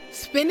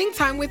Spending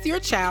time with your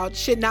child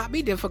should not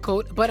be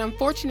difficult, but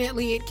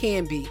unfortunately it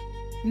can be.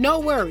 No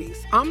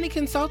worries, Omni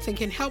Consulting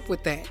can help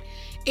with that.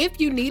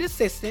 If you need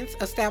assistance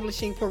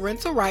establishing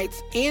parental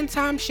rights and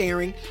time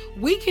sharing,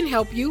 we can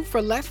help you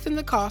for less than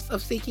the cost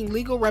of seeking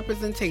legal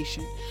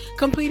representation.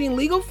 Completing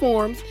legal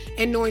forms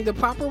and knowing the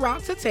proper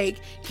route to take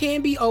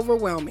can be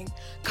overwhelming.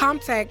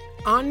 Contact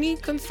Omni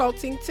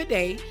Consulting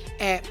today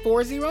at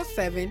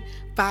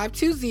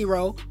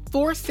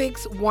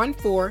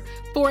 407-520-4614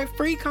 for a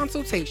free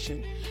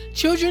consultation.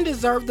 Children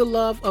deserve the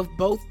love of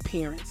both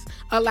parents.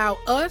 Allow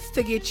us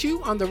to get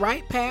you on the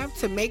right path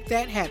to make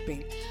that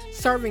happen.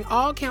 Serving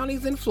all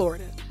counties in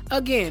Florida.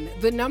 Again,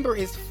 the number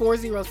is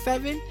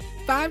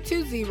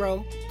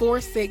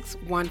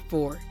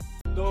 407-520-4614.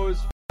 Those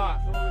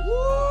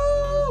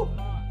Woo!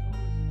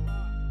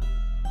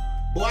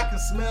 Boy, I can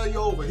smell you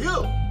over here. You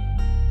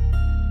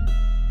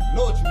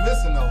know what you're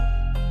missing though?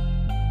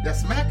 That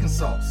smacking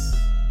sauce.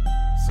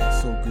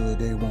 So good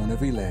they want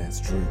every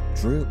last drip,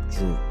 drip,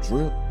 drip,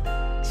 drip,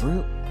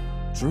 drip,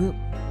 drip,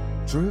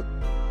 drip,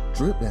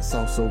 drip. That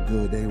sauce so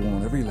good they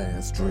want every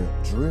last drip,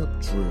 drip,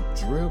 drip, drip,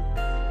 drip,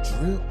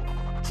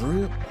 drip,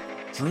 drip,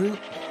 drip.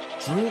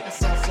 That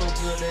sauce so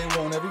good they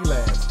want every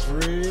last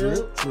drip,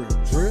 Drip, drip,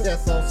 drip. That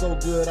sauce so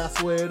good I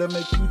swear it'll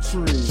make you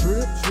trip.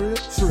 Drip, drip,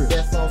 drip.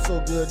 That sauce so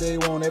good they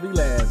want every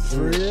last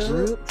drip.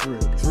 Drip,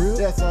 drip, drip.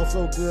 That sauce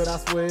so good I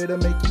swear it'll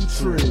make you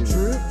trip.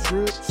 Drip,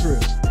 drip,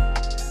 drip.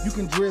 You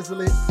can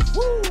drizzle it,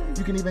 woo.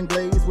 You can even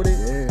glaze with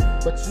it, Yeah.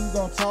 but you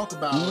gon' talk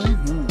about it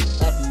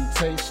after you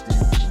taste it.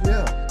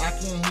 Yeah. I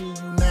can hear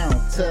you now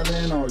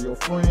telling all your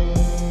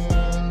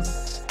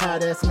friends how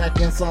that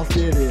smacking sauce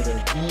did it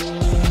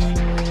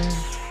again.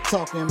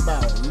 Talking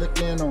about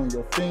licking on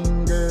your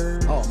finger.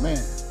 Oh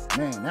man,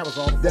 that was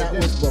all before That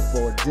dinner. was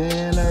before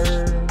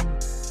dinner.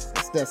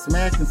 It's that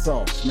smacking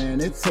sauce,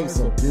 man. It tastes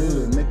so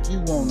good, make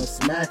you wanna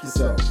smack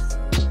yourself.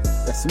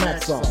 That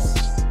smack sauce.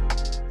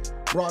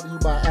 Brought to you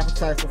by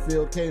Appetizer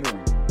Field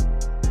Catering.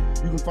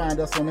 You can find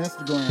us on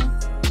Instagram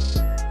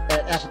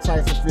at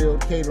Appetizer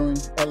Field Catering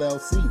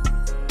LLC.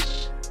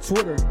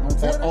 Twitter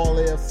at All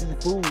AFC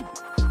Food.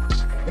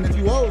 And if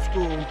you old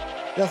school,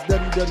 that's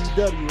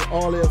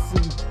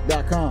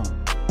www.allfc.com.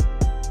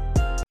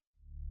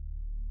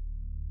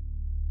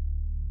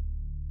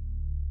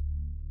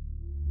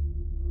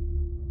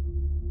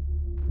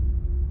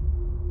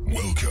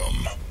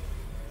 Welcome.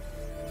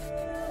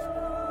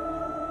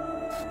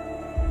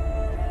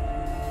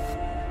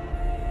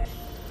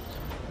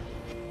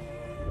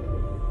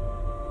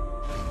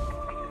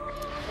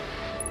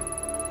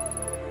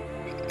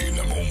 In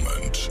a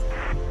moment,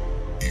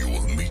 you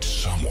will meet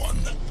someone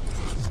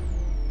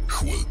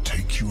who will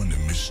take you on a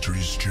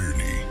mysterious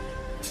journey.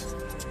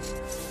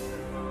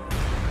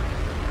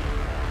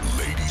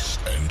 Ladies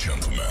and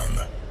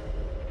gentlemen,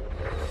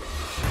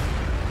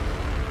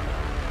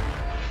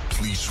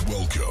 please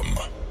welcome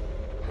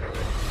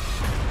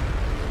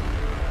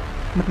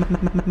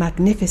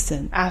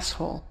Magnificent.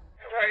 Asshole.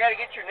 I gotta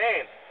get your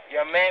name.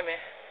 Your mammy.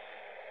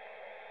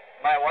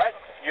 My what?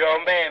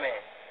 Your mammy.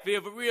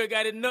 Feel for real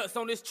got his nuts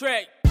on this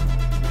track.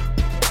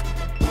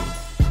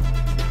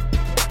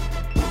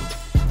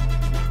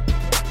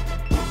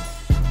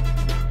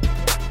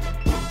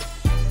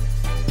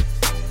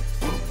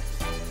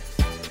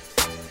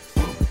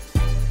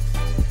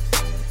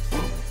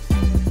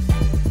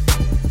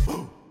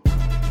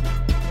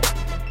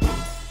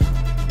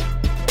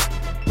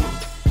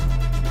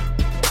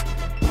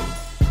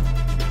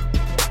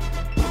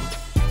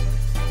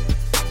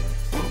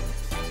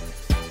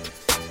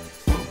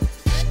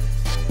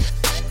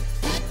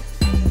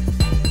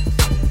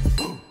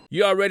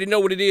 You already know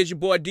what it is, your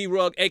boy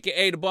D-Rug,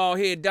 a.k.a. the Bald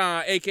Head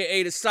Don,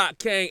 a.k.a. the Sock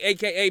King,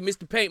 a.k.a.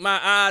 Mr. Paint My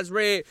Eyes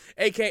Red,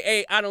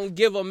 a.k.a. I Don't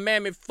Give a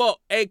Mammy Fuck,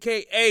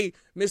 a.k.a.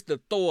 Mr.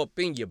 Throw Up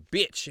in Your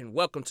Bitch. And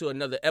welcome to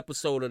another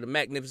episode of the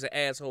Magnificent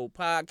Asshole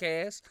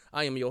Podcast.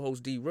 I am your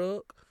host,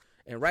 D-Rug.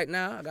 And right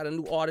now, I got a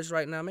new artist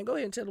right now, man. Go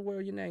ahead and tell the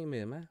world your name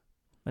is, man.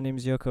 My name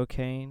is Yoko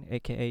Kane,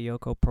 a.k.a.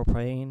 Yoko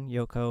Propane,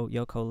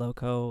 Yoko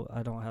Loco.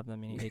 I don't have that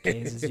many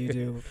AKs as you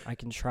do. I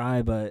can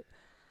try, but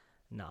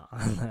nah.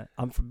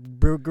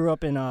 Grew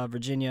up in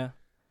Virginia.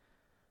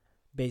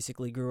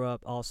 Basically grew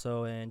up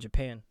also in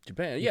Japan.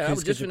 Japan, yeah, I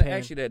was Yokosuka, just going to Japan.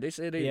 ask you that. They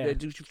said they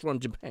do you from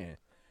Japan.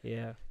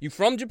 Yeah. You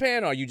from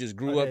Japan or you just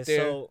grew up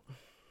there? So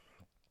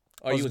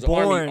Or I you was was an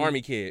born-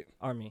 army kid?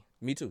 Army.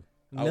 Me too.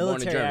 I was born in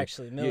Military, Germany.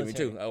 actually. Yeah, me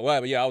Military. too.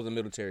 Well, yeah, I was a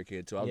military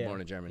kid too. I was Yeah. born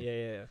in Germany.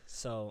 Yeah.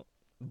 So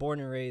born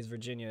and raised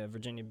Virginia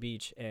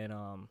Beach,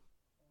 and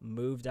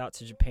moved out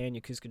to Japan,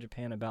 Yokosuka,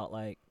 Japan, about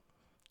like,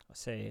 I'll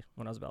say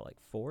when I was about like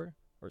 4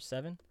 or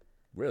 7.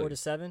 Really? 4 to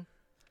 7.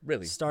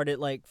 Really? Started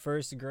like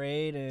first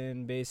grade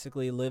and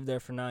basically lived there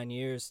for 9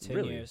 years, 10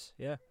 Really? years.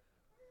 Yeah.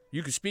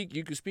 You could speak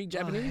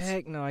Japanese? Oh,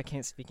 heck no, I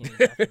can't speak any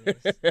Japanese.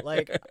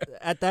 Like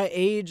at that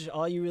age,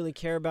 all you really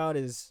care about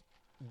is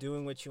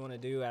doing what you want to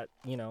do at,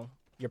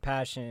 your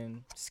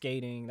passion,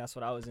 skating. That's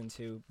what I was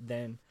into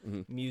then,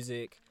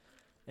 music,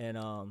 and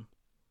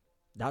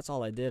that's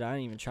all I did. I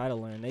didn't even try to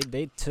learn.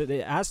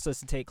 They asked us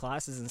to take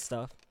classes and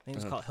stuff. I think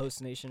it was called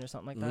Host Nation or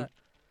something like that.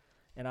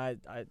 And I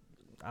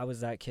I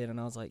was that kid, and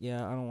I was like,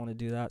 yeah, I don't want to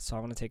do that, so I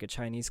want to take a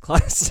Chinese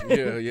class.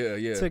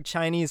 Yeah. Took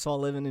Chinese while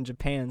living in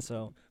Japan,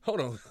 so.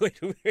 Hold on, wait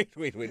a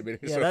minute.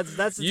 Yeah, So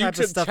that's the you type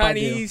took of stuff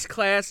Chinese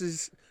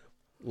classes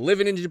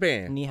living in I do.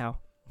 Japan. Ni hao.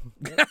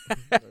 Yep.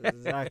 That's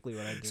exactly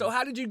what I do. So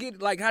how did you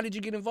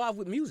get involved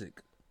with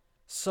music?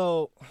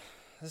 So,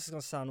 this is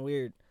gonna sound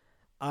weird.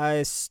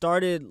 I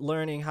started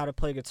learning how to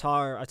play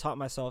guitar. I taught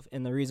myself,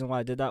 and the reason why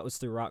I did that was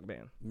through Rock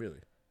Band. Really?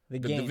 The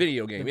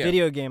video game. The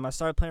video game. I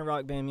started playing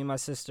Rock Band. Me and my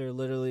sister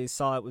literally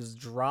saw it was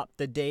dropped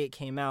the day it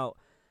came out.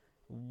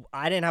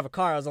 I didn't have a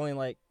car. I was only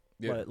like,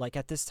 like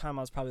at this time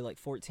I was probably like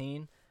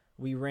 14.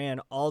 We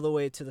ran all the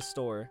way to the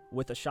store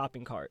with a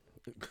shopping cart.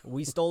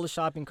 We stole the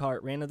shopping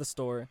cart, ran to the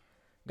store,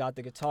 got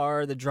the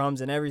guitar, the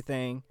drums, and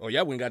everything. Oh,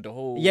 yeah, we got the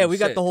whole Yeah, we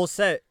set. got the whole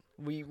set.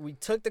 We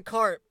took the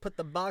cart, put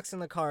the box in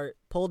the cart,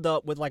 pulled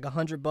up with like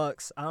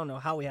 $100. I don't know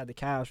how we had the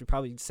cash. We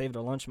probably saved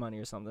our lunch money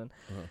or something.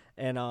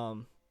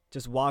 And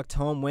just walked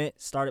home,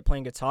 started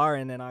playing guitar,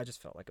 and then I just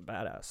felt like a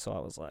badass. So I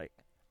was like,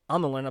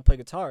 I'm gonna learn how to play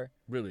guitar.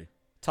 Really?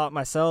 Taught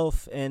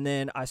myself, and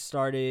then I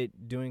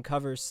started doing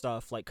cover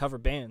stuff, like cover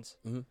bands.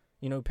 Mhm.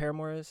 You know who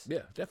Paramore is?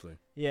 Yeah, definitely.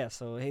 Yeah,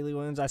 so Haley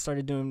Williams, I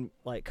started doing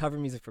like cover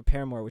music for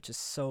Paramore, which is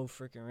so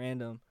freaking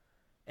random.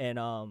 And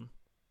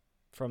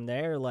from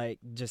there, like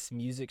just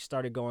music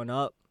started going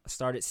up. I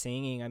started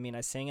singing. I mean,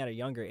 I sang at a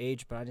younger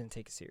age, but I didn't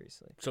take it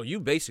seriously. So you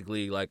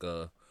basically like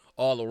a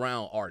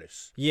all-around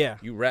artist. Yeah.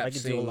 You rap, I can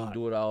sing, do a lot.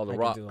 do it all, the I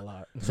rock. can do a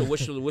lot. So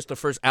what's the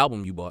first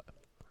album you bought?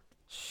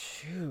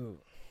 Shoot.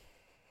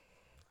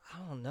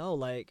 I don't know.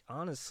 Like,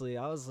 honestly,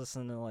 I was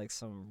listening to like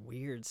some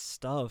weird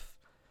stuff.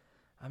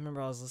 I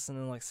remember I was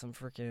listening to like some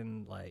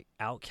freaking like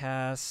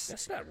Outkast.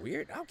 That's not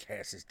weird.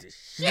 Outkast is this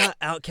shit. Not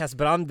Outkast,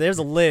 but there's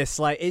a list.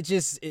 Like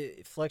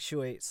it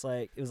fluctuates.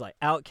 Like it was like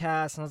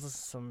Outkast, and I was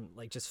listening to some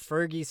like just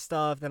Fergie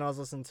stuff. Then I was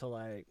listening to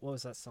like, what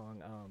was that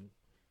song?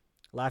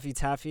 Laffy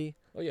Taffy.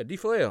 Oh yeah,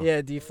 D4L.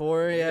 Yeah,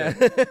 D4.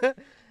 Yeah.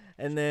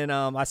 And then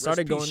I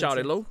started going. Shout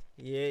it into, low.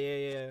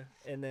 Yeah.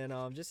 And then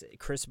just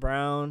Chris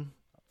Brown.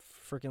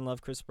 Freaking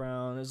love Chris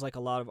Brown. There's like a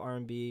lot of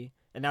R&B,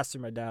 and that's through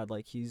my dad.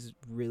 Like he's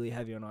really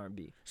heavy on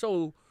R&B.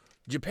 So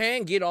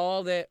Japan get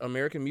all that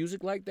American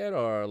music like that,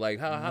 or like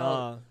how?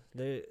 Nah,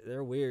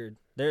 they're weird.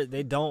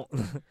 They don't they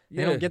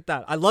Yeah. don't get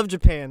that. I love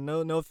Japan.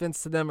 No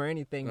offense to them or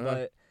anything,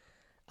 but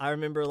I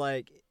remember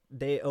like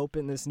they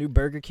opened this new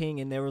Burger King,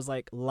 and there was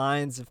like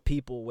lines of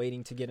people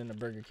waiting to get into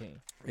Burger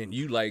King. And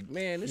you like,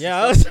 man, this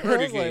Yeah, is I Burger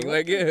was King. like,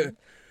 Like, yeah,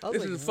 I was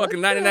this like, is a what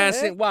fucking the 99-cent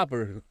heck?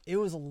 Whopper. It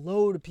was a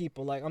load of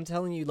people. Like I'm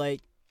telling you,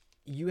 like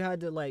you had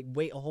to like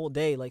wait a whole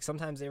day. Like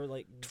sometimes they were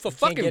like For you can't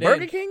fucking get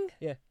Burger in. King?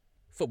 Yeah.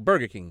 For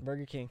Burger King.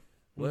 Burger King.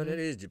 Well, that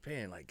is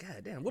Japan. Like,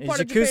 goddamn. What It's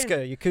part of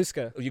Japan?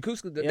 Yokosuka. Oh,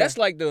 Yokosuka. Yeah. That's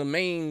like the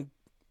main,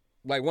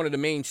 like one of the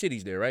main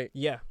cities there, right?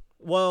 Yeah.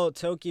 Well,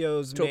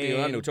 Tokyo's Tokyo,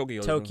 I main, know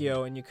Tokyo.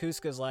 Tokyo, and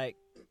Yokosuka's like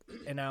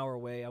an hour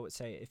away, I would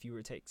say, if you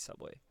were to take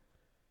subway.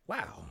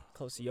 Wow.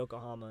 Close to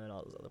Yokohama and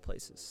all those other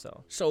places.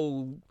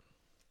 So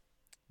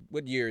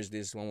what year is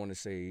this? I want to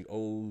say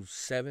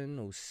 07,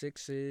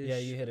 06-ish? yeah,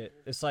 you hit it.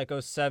 It's like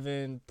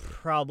 07,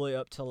 probably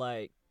up to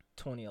like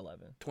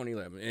 2011.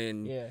 2011.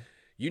 And Yeah.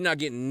 you're not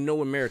getting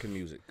no American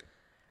music.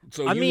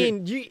 So I you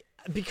mean,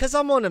 because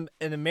I'm on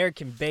an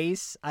American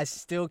base, I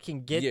still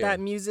can get Yeah. that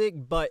music.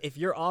 But if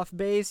you're off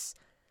base,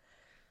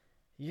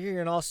 you're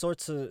hearing all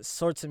sorts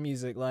of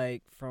music,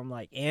 like from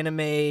like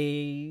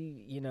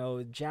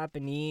anime,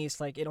 Japanese.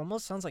 Like it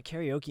almost sounds like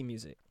karaoke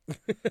music.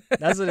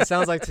 That's what it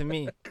sounds like to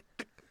me.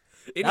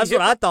 That's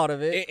what I thought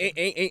of it.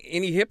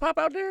 Any hip hop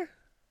out there?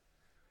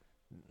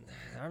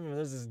 I remember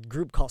there's this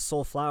group called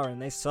Soulflower,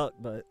 and they suck,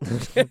 but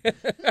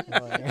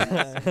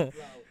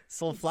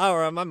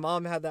Soulflower. My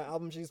mom had that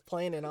album she was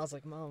playing, and I was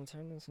like, "Mom,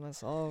 turn this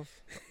mess off.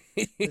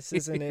 This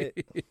isn't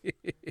it."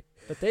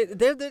 But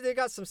they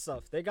got some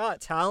stuff. They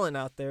got talent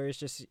out there. It's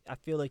just I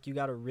feel like you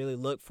got to really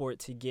look for it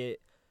to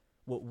get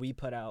what we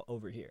put out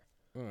over here.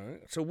 All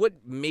right. So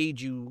what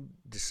made you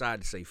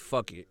decide to say,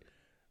 fuck it,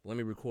 let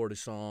me record a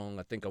song,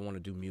 I think I want to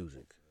do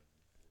music?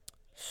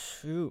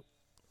 Shoot.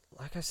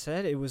 Like I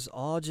said, it was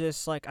all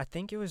just like, I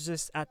think it was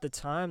just at the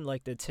time,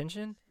 like the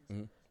attention.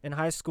 Mhm. In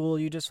high school,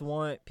 you just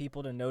want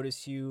people to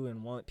notice you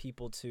and want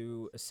people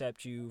to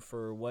accept you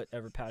for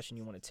whatever passion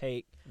you want to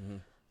take.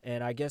 Mhm.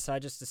 And I guess I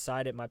just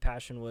decided my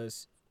passion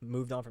was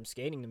moved on from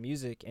skating to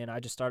music, and I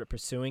just started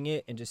pursuing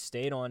it and just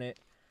stayed on it.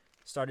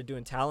 Started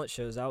doing talent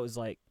shows. That was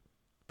like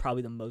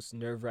probably the most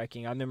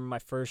nerve-wracking. I remember my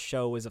first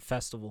show was a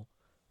festival.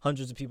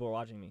 Hundreds of people were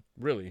watching me.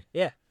 Really?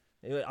 Yeah.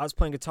 I was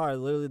playing guitar.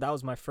 Literally, that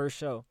was my first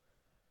show.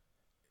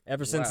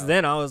 Ever since Wow.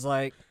 then, I was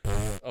like,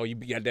 Oh, you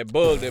got that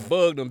bug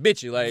done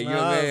bit you, like, you know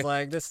what I I was mean?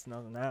 like, this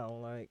now,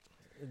 like,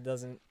 it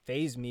doesn't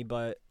faze me.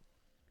 But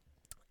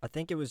I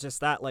think it was just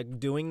that, like,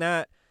 doing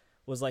that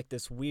was like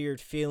this weird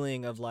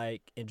feeling of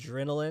like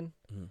adrenaline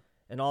Mhm.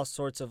 and all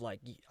sorts of like,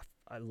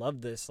 I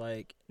love this.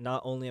 Like,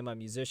 not only am I a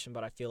musician,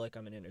 but I feel like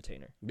I'm an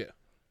entertainer. Yeah.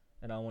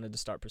 And I wanted to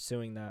start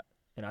pursuing that,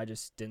 and I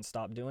just didn't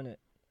stop doing it.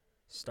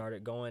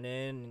 Started going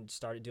in and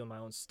started doing my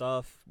own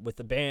stuff with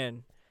the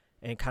band,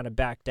 and kind of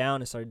backed down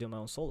and started doing my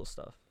own solo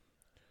stuff.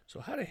 So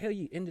how the hell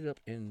you ended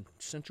up in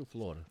Central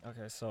Florida?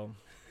 Okay, so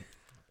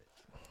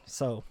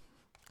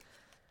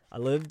I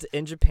lived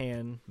in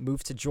Japan,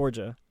 moved to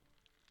Georgia,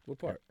 What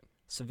part?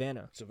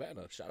 Savannah.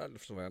 Savannah. Shout out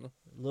to Savannah.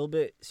 A little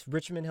bit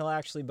Richmond Hill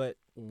actually, but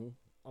Mm-hmm.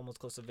 almost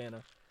close to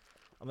Savannah.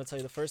 I'm gonna tell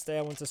you, the first day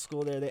I went to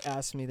school there, they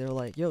asked me, they're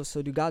like, "Yo,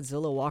 so do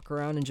Godzilla walk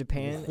around in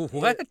Japan?"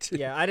 What?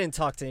 Yeah, I didn't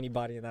talk to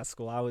anybody in that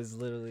school. I was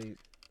literally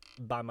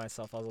by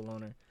myself. I was a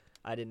loner.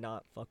 I did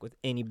not fuck with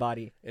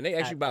anybody. And they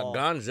asked you about all.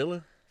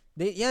 Godzilla?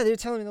 They were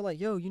telling me, they're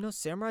like, "Yo, you know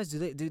samurais?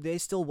 Do they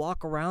still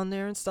walk around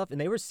there and stuff?" And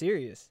they were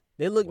serious.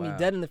 They looked me Wow.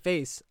 dead in the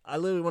face. I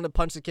literally wanted to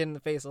punch the kid in the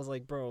face. I was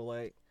like, "Bro,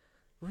 like,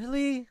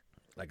 really?"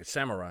 Like a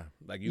samurai.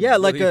 Like you Yeah,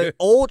 like really- an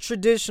old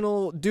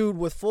traditional dude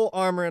with full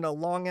armor and a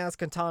long ass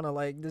katana.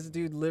 Like, this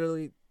dude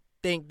literally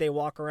think they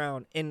walk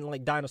around in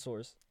like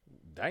dinosaurs.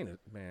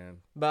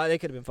 man. But they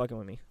could have been fucking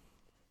with me.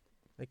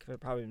 They could have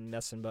probably been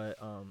messing, but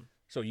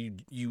So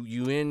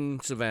you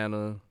in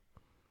Savannah.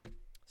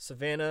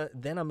 Savannah.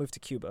 Then I moved to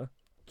Cuba.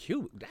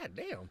 Cuba. God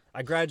damn.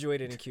 I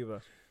graduated in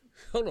Cuba.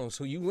 Hold on.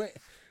 So you went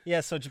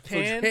Yeah, so from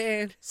Japan,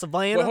 Japan.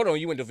 Savannah. Well, hold on.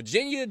 You went to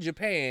Virginia,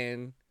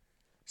 Japan,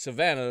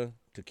 Savannah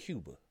to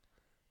Cuba.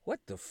 What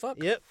the fuck?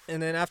 Yep.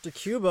 And then after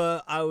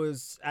Cuba, I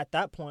was at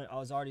that point I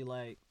was already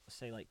like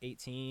say like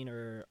 18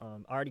 or I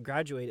already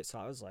graduated, so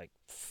I was like,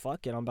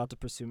 fuck it, I'm about to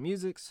pursue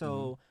music.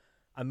 So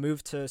I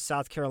moved to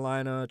South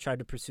Carolina, tried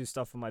to pursue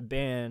stuff with my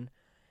band,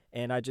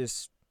 and I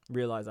just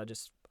realized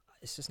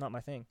it's just not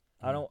my thing.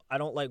 I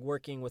don't like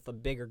working with a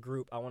bigger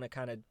group. I want to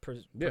kind of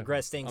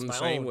progress things I'm my the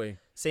same own way.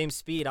 same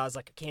speed. I was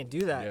like, I can't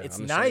do that. Yeah, It's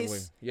I'm the same way.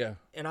 nice, Yeah.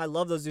 and I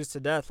love those dudes to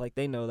death. Like,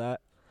 they know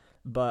that,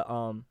 but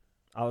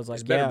I was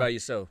like, It's better yeah. by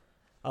yourself.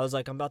 I was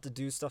like, I'm about to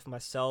do stuff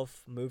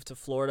myself. Moved to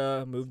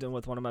Florida, moved in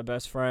with one of my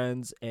best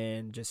friends,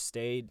 and just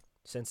stayed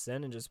since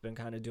then, and just been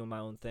kind of doing my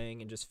own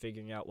thing and just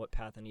figuring out what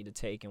path I need to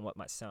take and what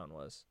my sound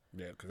was.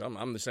 Yeah, because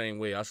I'm the same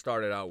way. I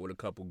started out with a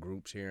couple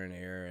groups here and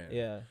there, and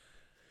Yeah.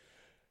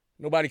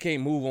 nobody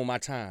can't move on my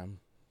time.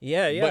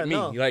 Yeah, but me,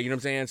 no. like, you know what I'm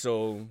saying?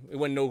 So it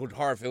wasn't no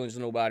hard feelings to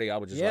nobody. I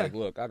was just Yeah. like,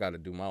 look, I got to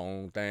do my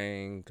own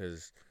thing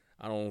because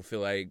I don't feel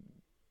like,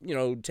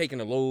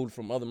 taking a load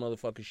from other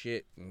motherfucker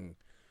shit. And,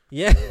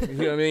 Yeah. you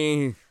know what I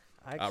mean?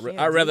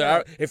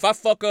 If I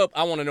fuck up,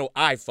 I want to know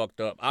I fucked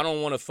up. I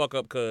don't want to fuck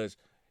up because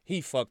he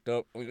fucked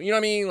up. You know what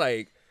I mean?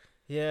 Like,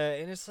 Yeah,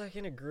 and it's like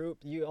in a group,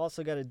 you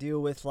also got to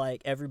deal with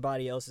like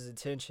everybody else's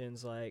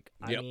intentions. Like,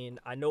 I Yep. mean,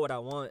 I know what I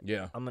want.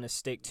 Yeah. I'm gonna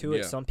stick to it.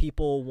 Yeah. Some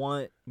people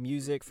want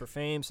music for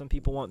fame. Some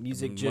people want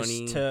music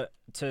Money. just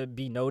to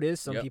be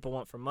noticed. Some Yep. people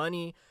want for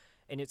money,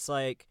 and it's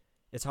like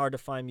it's hard to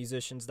find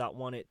musicians that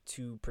want it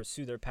to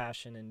pursue their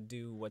passion and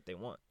do what they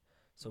want.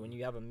 So when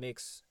you have a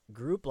mixed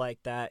group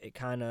like that, it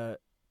kind of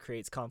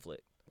creates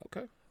conflict.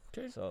 okay.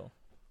 So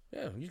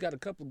Yeah, you got a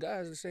couple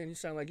guys that saying you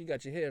sound like you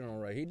got your head on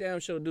right. He damn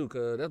sure do,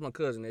 cuz that's my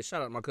cousin.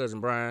 Shout out to my cousin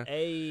Brian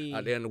hey,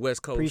 out there in the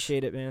West Coast.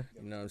 appreciate it, man.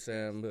 You know what I'm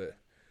saying? But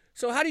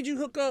so how did you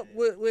hook up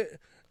with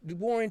the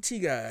Warren T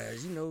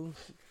guys?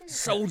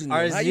 Soldiering them.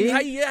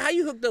 RZ? How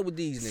you hooked up with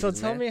these niggas? So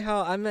tell man? me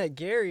how I met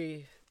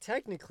Gary.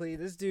 Technically,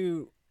 this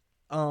dude,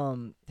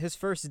 his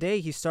first day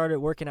he started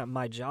working at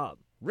my job,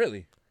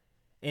 Really?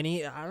 and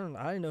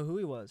I didn't know who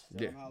he was.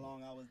 Yeah. How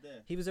long I was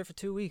there? He was there for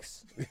 2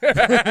 weeks.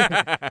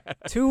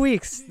 2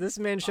 weeks. This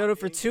man showed up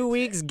for 2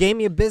 weeks, gave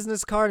me a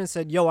business card, and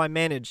said, "Yo, I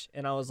manage."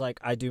 And I was like,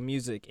 "I do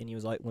music." And he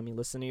was like, "Let me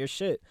listen to your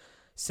shit."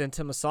 Sent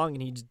him a song,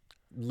 and he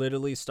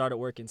literally started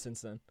working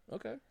since then.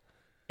 Okay.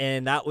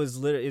 And that was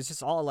literally, it's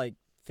just all like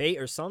fate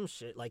or some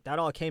shit. Like, that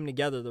all came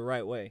together the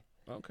right way.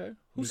 Okay.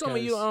 Who's some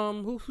of your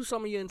who's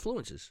some of your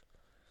influences?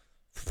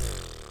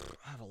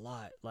 I have a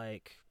lot.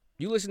 Like,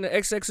 You listen to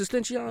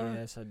XXXTentacion?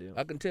 yes, I do.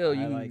 I can tell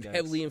you like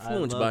heavily X.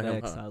 influenced I by love him.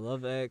 X. Huh? I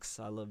love X.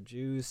 I love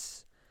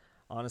Juice.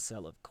 Honestly, I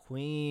love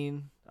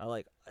Queen. I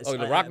like. Oh,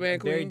 the rock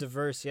band Very Queen?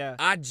 diverse, yeah.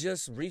 I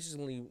just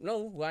recently, I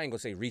ain't gonna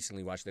say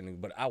recently watched that nigga,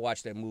 but I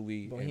watched that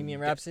movie. Bohemian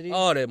and Rhapsody?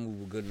 Oh, that movie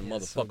was good in the Yeah,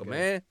 it's so motherfucker, good.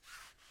 man.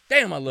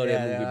 Damn, I love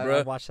that movie, I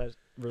bro. watched that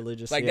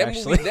religiously. Like that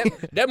actually.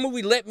 movie, that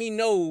movie let me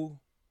know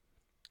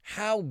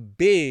how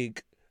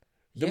big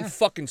them Yeah.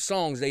 fucking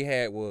songs they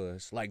had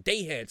was. Like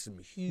they had some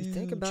huge You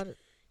think about it,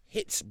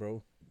 hits,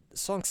 bro. the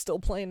song's still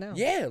playing now.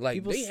 Yeah, like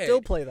people they still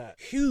had play that.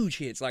 huge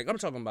hits. Like I'm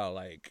talking about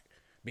like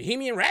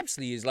Bohemian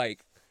Rhapsody is like,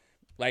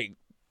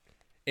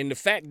 and the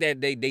fact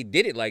that they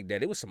did it like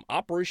that, it was some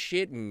opera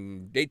shit,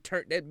 and they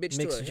turned that bitch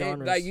Mixed to a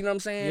genres. like you know what I'm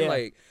saying? Yeah.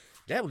 Like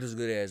that was a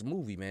good ass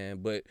movie, man.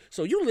 But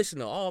so you listen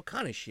to all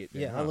kind of shit.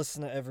 Then, Yeah, I huh?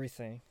 listen to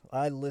everything.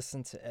 I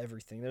listen to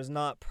everything. There's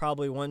not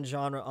probably one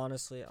genre,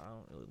 honestly. I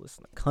don't really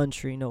listen to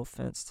country. No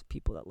offense to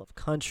people that love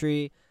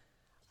country.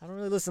 I don't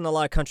really listen to a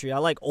lot of country. I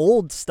like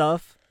old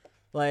stuff.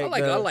 Like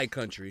I like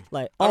country.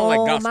 Like, I don't like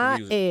all gospel my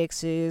music.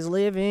 exes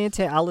live in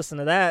town. I listen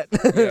to that.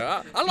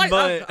 Yeah, I like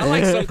But- I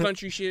like some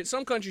country shit.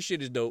 Some country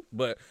shit is dope,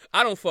 but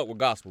I don't fuck with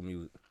gospel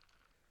music.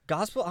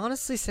 Gospel,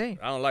 honestly, same.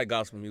 I don't like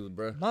gospel music,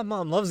 bro. My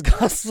mom loves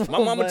gospel.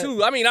 My mama but-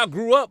 too. I mean, I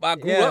grew up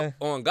Yeah.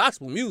 on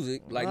gospel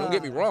music. Like, don't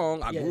get me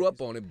wrong, I Yeah. grew up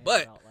on it.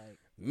 But About, like,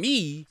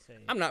 me,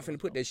 I'm not finna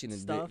put that shit in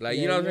the stuff. dick. Like,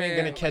 Yeah, you know what you I'm ain't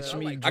saying? gonna catch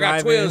me I got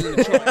driving. 12s in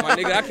the trunk, my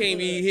nigga. I can't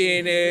be here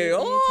and there. I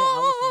listen to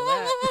Oh,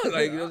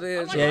 Like, you know what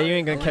I'm saying? Yeah, you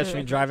ain't gonna catch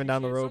me driving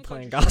down the road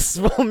playing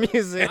gospel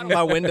music,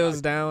 my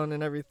windows down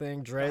and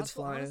everything, dreads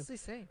flying. Honestly,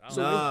 same.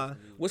 Nah.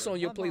 What's on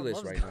your My mom playlist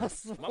loves right now?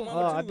 gospel. My mama, Oh,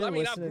 too. I've been I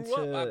mean, I listening grew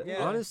up to,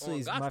 on honestly,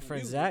 my gospel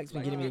friend music. Zach's been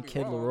Like, getting me don't Kid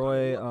get me wrong,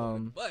 Leroy. I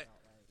grew up, but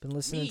Been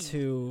listening me,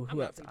 to I'm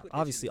who? not finna put this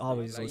Obviously, shit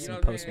always like, you listen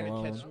know to what Post I'm saying?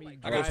 Malone.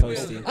 I Lil got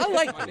Posty. I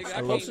like this. I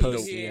love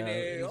Posty. Yeah,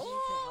 Yeah,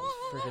 oh.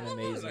 freaking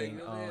amazing.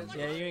 Like,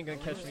 Yeah, you ain't gonna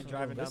catch me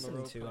driving down the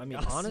road too. I mean,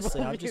 Gospel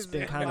honestly, I've just been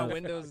music. kind Got of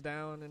windows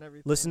down and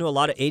everything. listening to a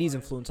lot of '80s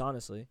influence,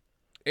 honestly,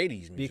 80s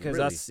music, because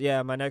really?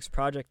 that's my next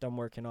project I'm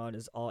working on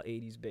is all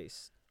 '80s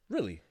based.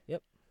 Really?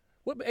 Yep.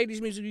 What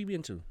 80s music you be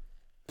into?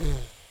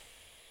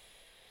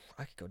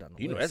 I could go down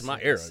the You know, list. that's my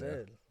like I era said.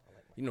 there.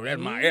 You know,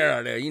 that's my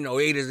era there. You know,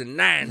 80s and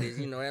 90s.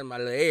 You know, that's my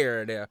little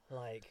era there.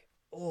 Like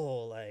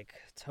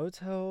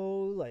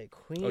Toto, like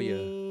Queen, Oh,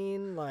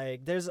 yeah.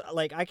 like there's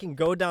like I can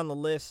go down the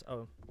list.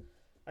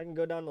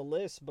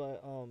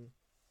 But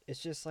it's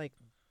just like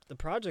the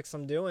projects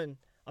I'm doing.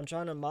 I'm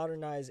trying to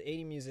modernize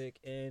 80 music,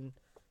 and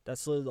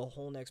that's literally the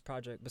whole next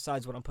project.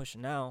 Besides what I'm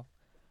pushing now,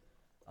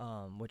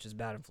 which is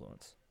Bad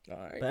Influence. All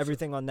right. But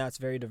everything on that's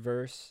very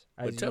diverse.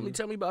 But tell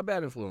me about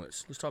Bad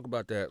Influence. Let's talk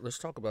about that. Let's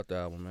talk about the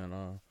album,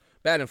 man.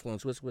 Bad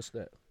Influence. What's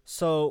that?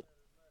 So,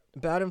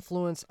 Bad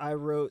Influence, I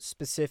wrote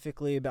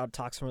specifically about a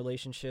toxic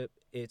relationship.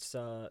 It's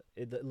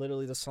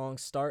literally the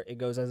songs start, it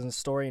goes as in a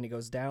story, and it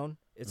goes down.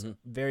 It's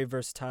very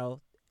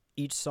versatile.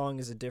 Each song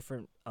is a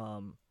different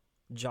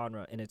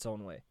genre in its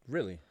own way.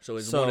 Really? So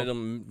it's one of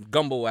them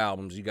gumbo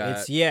albums you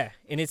got.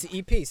 And it's an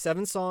EP,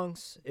 7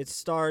 songs. It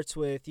starts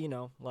with,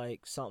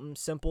 like something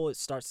simple. It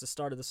starts the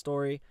start of the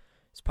story.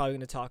 It's probably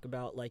going to talk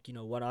about like,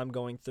 what I'm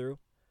going through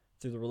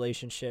the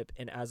relationship,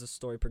 and as the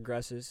story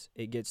progresses,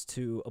 it gets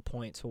to a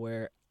point to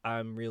where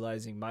I'm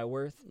realizing my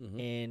worth,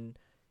 and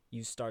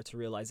you start to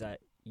realize that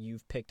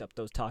you've picked up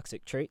those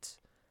toxic traits,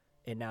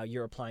 and now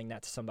you're applying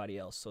that to somebody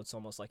else. So it's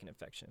almost like an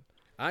infection.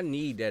 I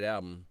need that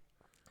album.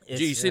 It's,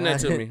 Gee, send that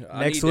to me. I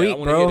next need week, that. I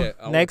wanna bro. hear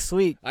that. Next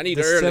week. I need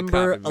the early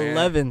December copy, man.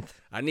 11th.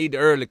 I need the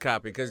early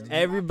copy because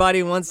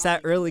Everybody wants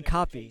that early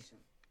copy.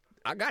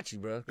 I got you,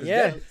 bro.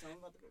 Yeah.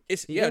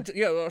 It's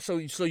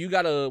So you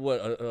got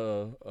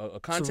a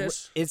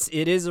contest? So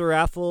it is a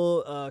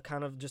raffle,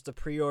 kind of just a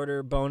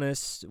pre-order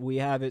bonus. We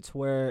have it to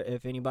where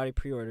if anybody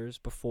pre-orders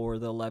before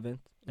the 11th,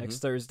 next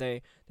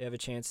Thursday, they have a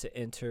chance to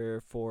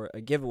enter for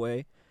a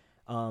giveaway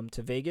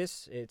to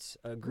Vegas. It's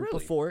a group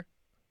of 4,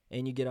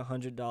 and you get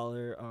 $100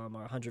 or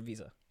 100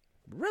 Visa.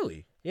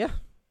 Really? Yeah,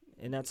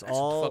 and that's That's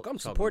all what the fuck I'm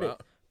talking supported.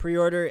 about.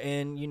 Pre-order,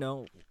 and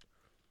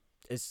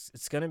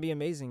it's gonna be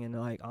amazing. And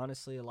like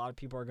honestly, a lot of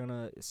people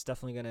it's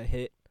definitely gonna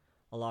hit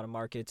a lot of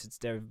markets. It's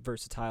very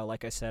versatile.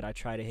 Like I said, I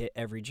try to hit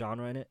every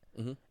genre in it,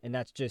 and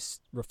that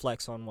just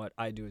reflects on what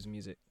I do as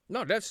music.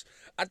 No,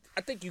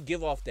 I think you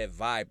give off that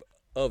vibe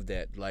of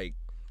that. Like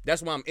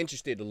that's why I'm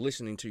interested in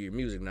listening to your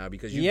music now,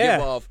 because you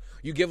give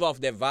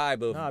off that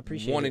vibe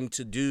of wanting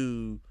to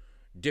do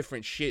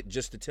different shit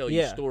just to tell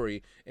your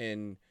story,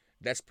 and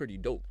that's pretty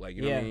dope. Like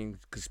you know what I mean?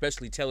 'Cause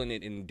especially telling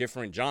it in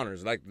different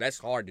genres, like that's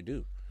hard to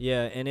do.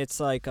 Yeah, and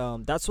it's like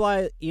that's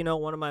why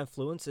one of my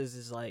influences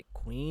is like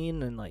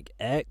Queen and like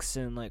X,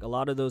 and like a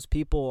lot of those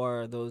people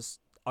are those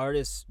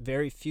artists,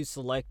 very few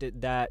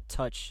selected that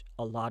touch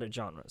a lot of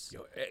genres.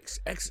 Yo, X.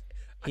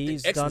 I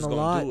He's think X done was a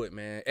gonna lot. do it,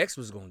 man. X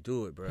was gonna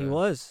do it, bro. He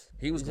was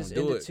gonna just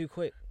do ended it too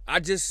quick. I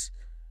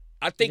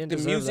think didn't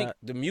deserve that.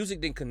 the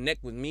music didn't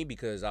connect with me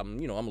because I'm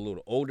a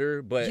little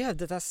older, but Yeah,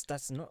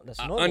 that's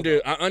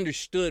normal. I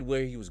understood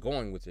where he was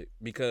going with it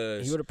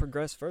because He would have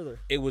progressed further.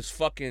 it was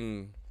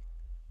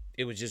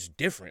just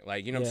different.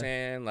 Like, you know what I'm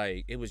saying?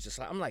 Like, it was just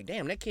like, I'm like,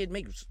 damn, that kid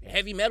makes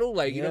heavy metal.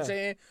 Like, you know what I'm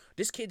saying?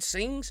 This kid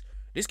sings.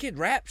 This kid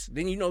raps.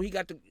 Then, he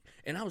got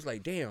and I was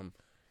like, damn,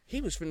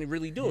 he was finna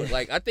really do it.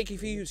 Like, I think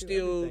if he was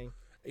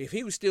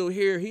still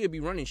here, he'd be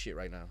running shit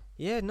right now.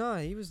 Yeah, no,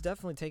 he was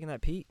definitely taking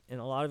that peak, and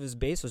a lot of his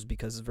bass was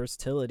because of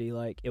versatility.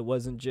 Like, it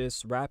wasn't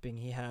just rapping.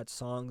 He had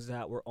songs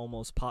that were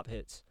almost pop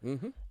hits.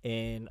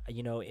 And,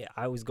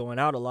 I was going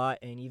out a lot,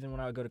 and even when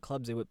I would go to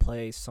clubs, they would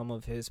play some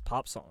of his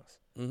pop songs.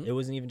 It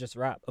wasn't even just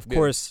rap. Of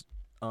course,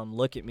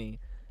 Look At Me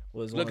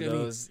was one of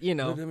those,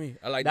 Look at me.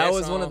 I like that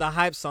was song. one of the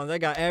hype songs. That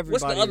got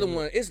everybody. What's the other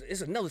one?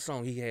 It's another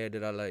song he had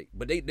that I like,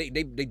 but they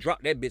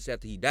dropped that bitch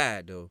after he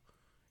died, though.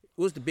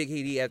 What's the big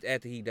hit he had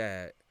after he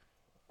died?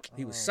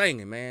 He was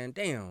singing, man.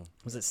 Damn.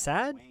 Was it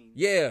Sad?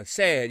 Yeah,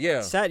 Sad,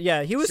 yeah. Sad,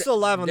 yeah. He was still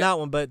alive on that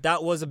one, but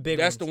that was a big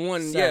one. That's the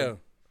one, Sad.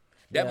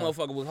 yeah. That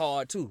motherfucker was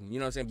hard, too. You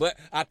know what I'm saying? But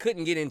I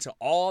couldn't get into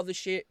all the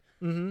shit.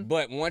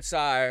 But once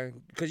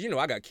because,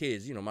 I got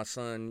kids, my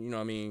son, you know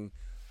what I mean?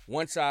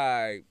 Once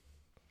I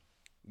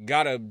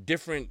got a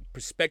different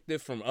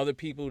perspective from other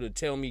people to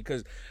tell me,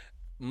 because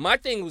my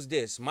thing was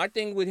this. My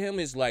thing with him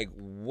is, like,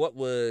 what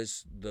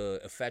was the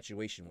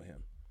infatuation with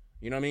him?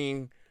 You know what I mean?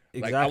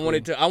 Like,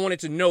 Exactly. I wanted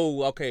to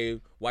know, okay,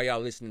 why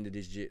y'all listening to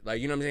this shit?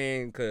 Like, you know what I'm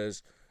saying?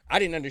 Because I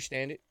didn't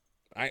understand it.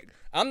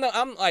 I'm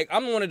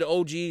one of the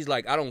OGs.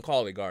 Like, I don't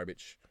call it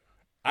garbage.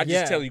 I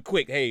just tell you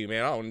quick, hey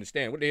man, I don't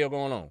understand what the hell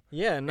going on.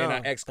 Yeah, no, and I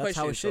ask that's questions.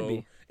 how it should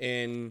be.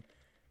 And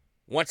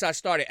once I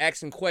started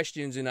asking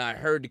questions and I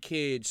heard the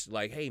kids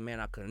like, hey, man,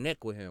 I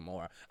connect with him,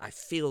 or I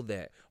feel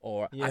that,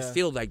 or I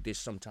feel like this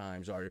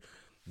sometimes, or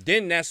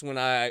then that's when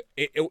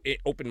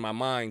it opened my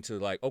mind to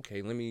like,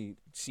 okay, let me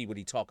see what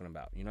he's talking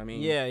about. You know what I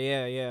mean?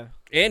 Yeah.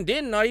 And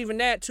then not even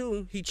that,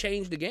 too. He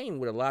changed the game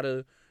with a lot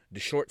of the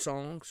short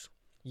songs.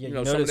 Yeah, you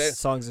know, notice some of that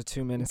songs are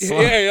 2 minutes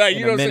long. Yeah, like,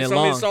 you know, some of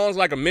long. his songs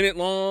like a minute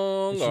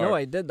long. But you know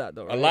I did that,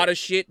 though, right? A lot of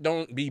shit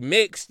don't be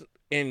mixed,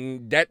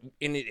 and that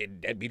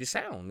be the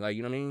sound. Like,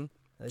 you know what I mean?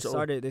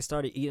 They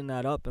started eating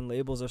that up, and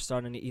labels are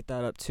starting to eat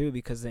that up too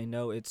because they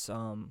know it's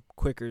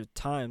quicker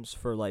times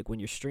for like when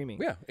you're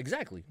streaming. Yeah,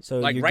 exactly. So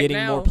like you're right getting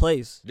now, more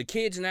plays. The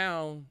kids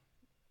now,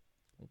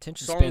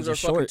 attention songs spans are are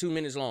fucking short. 2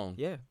 minutes long.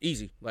 Yeah,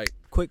 easy. Like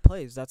quick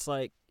plays. That's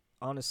like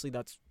honestly,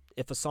 that's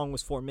if a song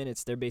was 4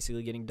 minutes, they're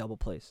basically getting double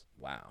plays.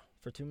 Wow.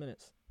 For 2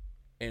 minutes.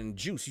 And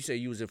Juice, you say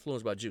you was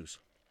influenced by Juice.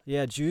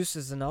 Yeah, Juice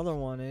is another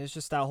one. It's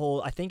just that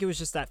whole. I think it was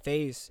just that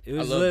phase. It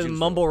was love the Juice,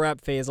 mumble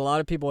rap phase. A lot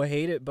of people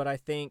hate it, but I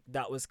think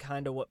that was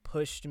kind of what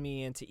pushed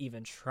me into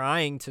even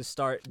trying to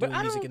start doing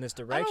music in this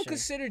direction. I don't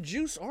consider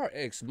Juice or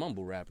X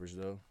mumble rappers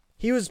though.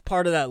 He was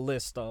part of that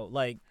list though.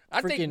 Like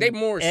I think they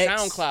more X,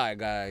 SoundCloud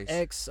guys.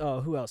 X,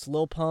 who else?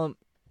 Lil Pump.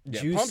 Yeah,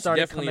 Juice Pump's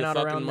started definitely coming out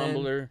a fucking around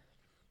mumbler. then.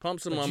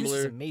 Pump's a But Juice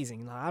is mumbler.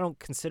 amazing. Like, I don't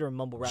consider him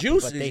mumble rapper,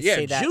 Juice but they is- yeah,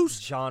 say that Juice-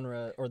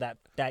 genre or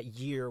that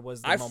year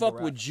was the I mumble fuck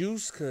rap. with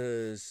Juice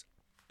because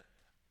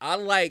I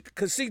like,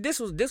 cause see, this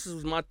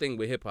was my thing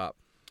with hip hop.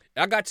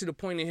 I got to the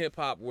point in hip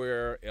hop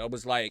where it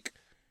was like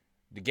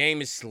the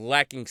game is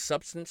lacking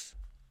substance.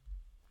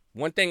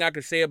 One thing I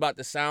could say about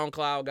the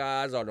SoundCloud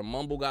guys or the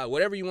mumble guys,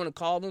 whatever you want to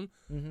call them,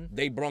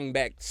 they brung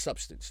back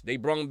substance. They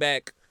brung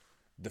back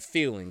the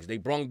feelings. They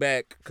brung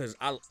back, cause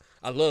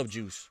I love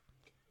Juice.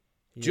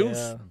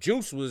 Yeah.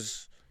 Juice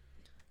was.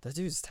 That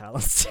dude's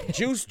talented.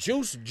 Juice.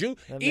 That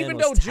man Even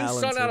was though Juice sent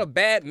talented. out a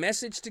bad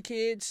message to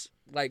kids,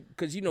 like,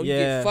 cause you know you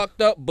Yeah. get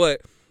fucked up,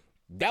 but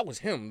that was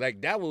him.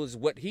 Like that was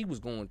what he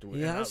was going through.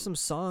 He And has some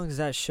songs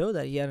that show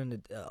that he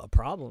had a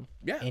problem.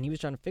 Yeah. And he was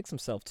trying to fix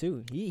himself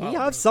too. He Oh,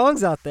 has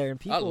songs out there and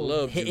I people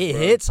love Juice, it bro.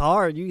 hits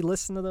hard. You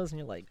listen to those and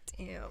you're like,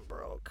 damn,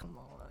 bro, come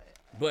on.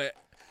 But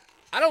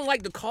I don't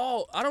like to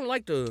call them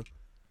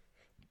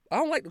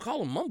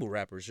mumble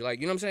rappers. Like,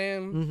 you know what I'm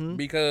saying? Mm-hmm.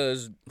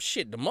 Because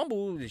the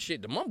mumble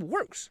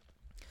works.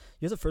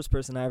 You're the first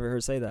person I ever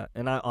heard say that,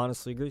 and I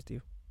honestly agree with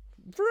you.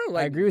 For real.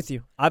 Like, I agree with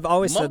you. I've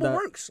always said mumble that.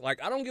 works.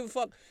 Like, I don't give a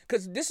fuck.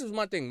 Cause this is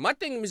my thing. My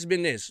thing has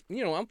been this.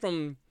 You know, I'm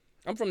from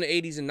the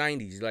 80s and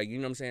 90s. Like, you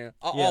know what I'm saying?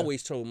 I Yeah.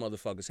 always told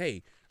motherfuckers,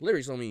 hey,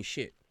 lyrics don't mean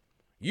shit.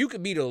 You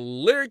could be the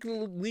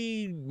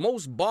lyrically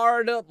most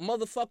barred up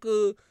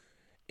motherfucker,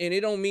 and it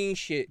don't mean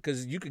shit.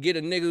 Cause you could get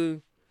a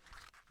nigga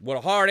with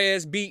a hard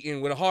ass beat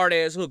and with a hard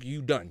ass hook,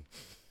 you done.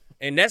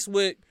 And that's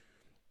what,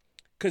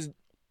 cause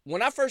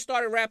when I first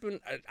started rapping,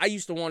 I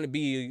used to want to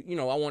be, you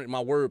know, I wanted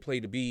my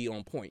wordplay to be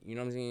on point. You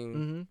know what I'm saying?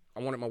 Mm-hmm. I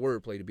wanted my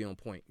wordplay to be on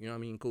point. You know what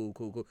I mean?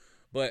 Cool.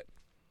 But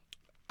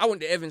I went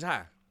to Evans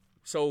High.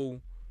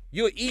 So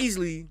you'll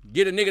easily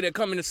get a nigga that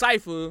come in the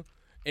cypher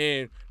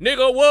and,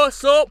 nigga,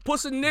 what's up?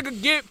 Pussy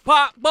nigga get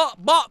pop, bop,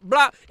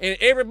 blah. And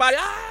everybody,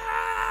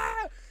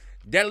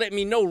 that let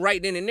me know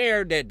right then and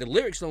there that the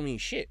lyrics don't mean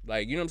shit.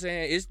 Like, you know what I'm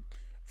saying? It's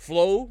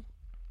flow.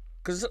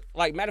 Cause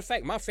like, matter of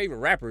fact, my favorite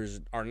rappers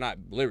are not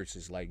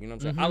lyricists. Like, you know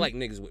what I'm saying? I like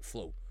niggas with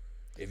flow.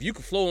 If you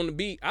can flow on the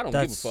beat, I don't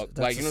give a fuck. That's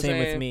Like, you know the what I'm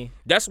same saying? with me.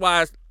 That's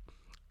why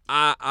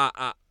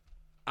I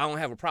don't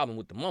have a problem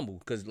with the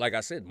mumble. Cause like I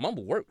said,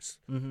 mumble works.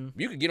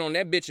 You could get on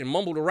that bitch and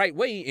mumble the right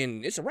way,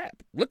 and it's a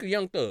rap. Look at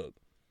Young Thug.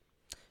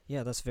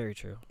 Yeah, that's very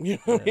true. You know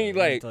what I mean? Young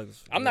Like,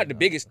 Thug's I'm really not the nice.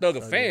 biggest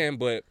Thugger Thugger. fan,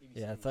 but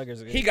Yeah,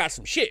 Thugger's good. he got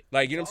some shit.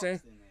 Like, you know what I'm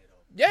saying?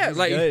 Yeah, He's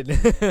like.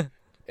 good.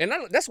 And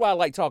that's why I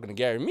like talking to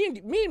Gary. Me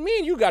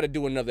and you got to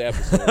do another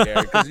episode,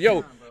 Gary. Because,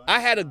 yo,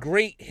 I had a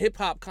great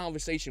hip-hop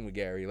conversation with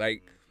Gary.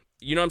 Like,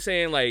 you know what I'm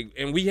saying? Like,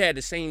 and we had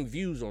the same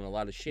views on a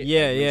lot of shit.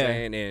 Yeah, you know what I'm yeah.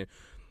 saying? And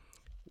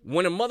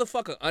when a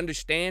motherfucker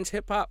understands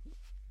hip-hop,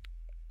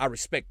 I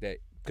respect that.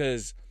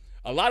 Because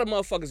a lot of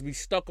motherfuckers be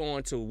stuck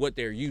on to what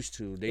they're used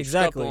to. They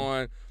Exactly. stuck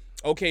on,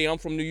 okay, I'm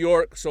from New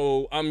York,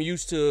 so I'm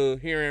used to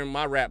hearing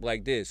my rap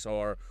like this.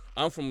 Or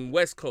I'm from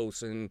West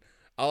Coast, and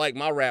I like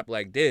my rap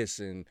like this.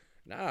 And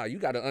nah, you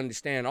got to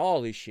understand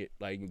all this shit.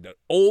 Like the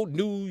old,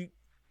 new,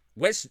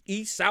 west,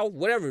 east, south,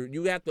 whatever.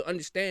 You have to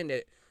understand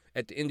that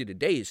at the end of the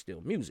day, it's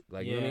still music.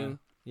 Like, you know what I mean?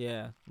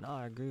 Yeah. No,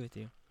 I agree with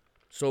you.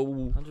 So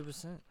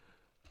 100%.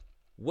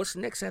 what's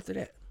next after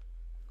that?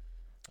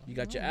 You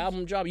got your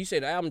album drop. You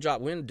said the album drop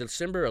when?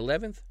 December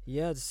 11th?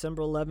 Yeah,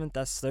 December 11th,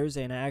 that's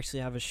Thursday, and I actually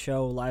have a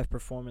show, live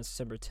performance,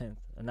 December 10th,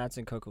 and that's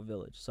in Cocoa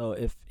Village. So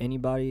if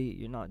anybody,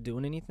 you're not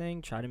doing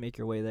anything, try to make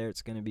your way there.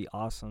 It's going to be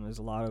awesome. There's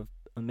a lot of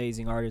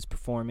amazing artists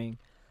performing.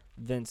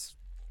 Vince,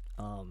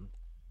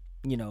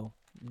 you know,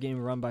 getting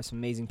run by some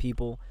amazing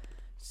people.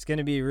 It's going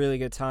to be a really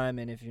good time,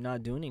 and if you're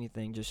not doing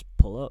anything, just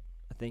pull up.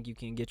 I think you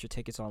can get your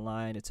tickets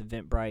online. It's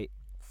Eventbrite,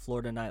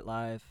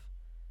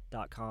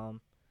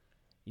 FloridaNightlive.com.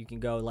 You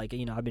can go, like,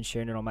 you know, I've been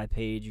sharing it on my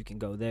page. You can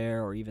go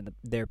there or even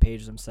their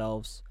page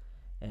themselves.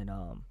 And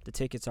the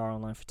tickets are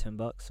online for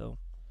 $10, so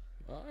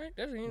All right,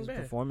 that's even His bad.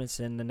 performance,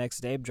 and the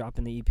next day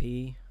dropping the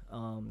EP.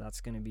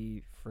 That's gonna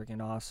be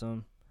freaking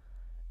awesome.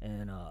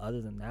 And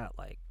other than that,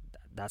 like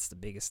that's the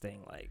biggest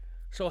thing. Like,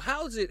 So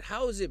how is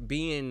it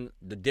being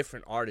the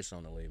different artists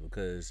on the label?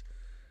 Because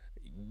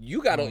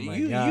you got Oh my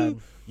God.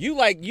 you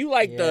like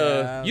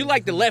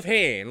the left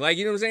hand, like,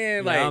 you know what I'm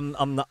saying? Like, yeah,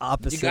 I'm the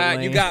opposite. you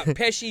lane. got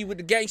Pesci with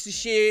the gangster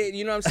shit,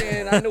 you know what I'm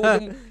saying? I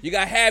know you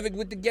got Havoc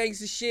with the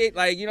gangster shit,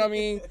 like, you know what I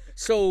mean?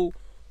 So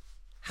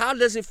how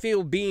does it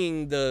feel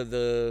being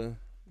the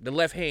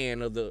left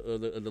hand of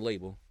the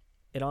label?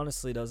 It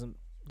honestly doesn't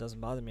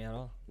bother me at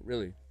all.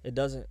 Really? It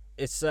doesn't.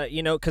 It's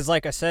because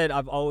like I said,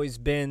 I've always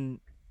been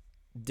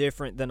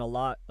different than a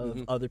lot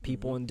of other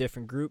people in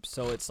different groups,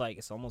 so it's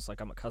almost like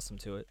I'm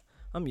accustomed to it.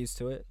 I'm used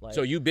to it. Like,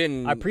 So you've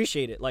been I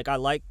appreciate it. Like, I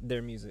like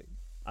their music.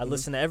 I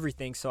listen to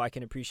everything, so I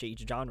can appreciate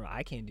each genre.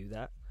 I can't do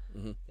that.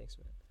 Thanks,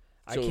 man.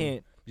 I So-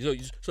 can't.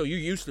 So you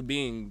used to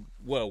being,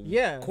 well,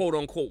 Yeah. quote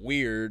unquote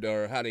weird,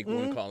 or how they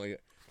want to call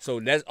it.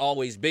 So that's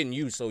always been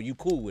you. So you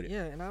cool with it.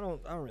 Yeah, and I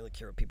don't really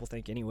care what people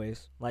think,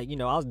 anyways. Like,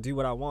 I'll do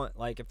what I want.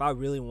 Like, if I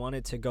really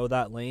wanted to go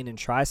that lane and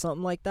try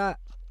something like that,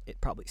 it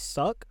probably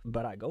suck,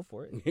 but I go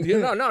for it.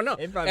 No.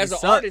 It probably As an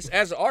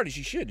suck. artist,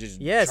 you should just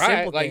Yeah, try it.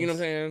 simple Like, you know what I'm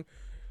things.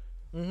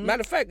 saying?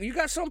 Matter of fact, you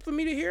got something for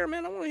me to hear,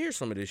 man? I want to hear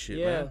some of this shit,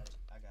 Yeah. man.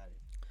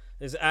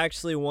 Is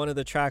actually one of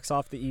the tracks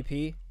off the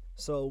EP.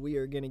 So we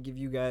are going to give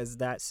you guys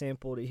that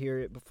sample to hear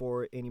it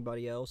before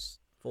anybody else.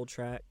 Full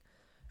track.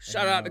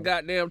 Shout out to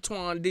goddamn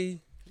Twan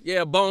D.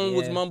 Yeah, Bone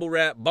was Yeah. mumble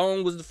rap.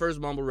 Bone was the first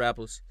mumble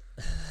rappers.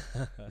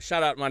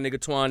 Shout out to my nigga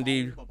Twan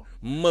D.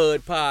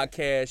 Mud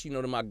Podcast. You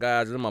know, them my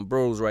guys. Them my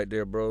bros right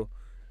there, bro.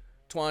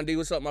 Twan D,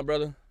 what's up, my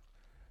brother?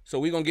 So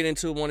we going to get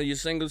into one of your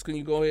singles. Can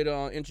you go ahead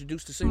and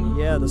introduce the single?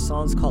 Yeah, the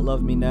song's called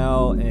Love Me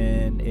Now,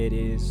 and it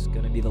is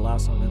going to be the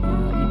last song in the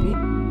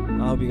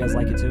EP. I hope you guys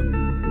like it too.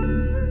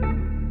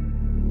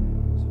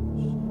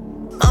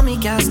 Mommy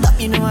gassed up,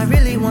 you know I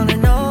really wanna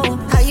know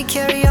how you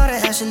carry all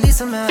that ass, at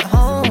least I'm at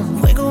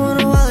home. Wiggle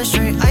on a wallet,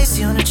 straight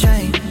icy on the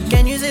chain.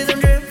 Can you see them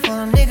drip for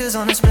them niggas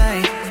on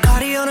display?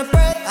 Cardi on a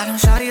breath, I don't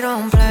shawty,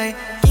 don't play.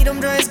 Keep them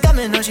drinks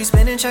coming, no she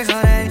spinning checks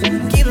all day.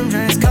 Keep them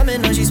drinks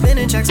coming, no she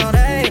spinning checks all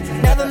day.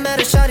 Never met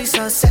a shawty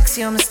so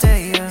sexy, I'ma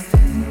stay, yeah.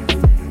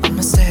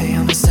 I'ma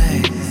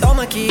stay. Throw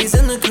my keys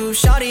in the coupe,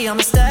 shawty,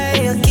 I'ma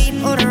stay. I'll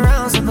keep ordering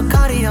rounds of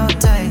Bacardi all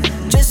day.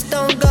 Just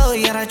don't go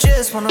yet, I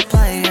just wanna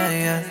play,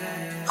 yeah.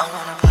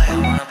 I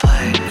wanna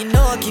play. You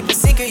know I keep it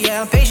secret,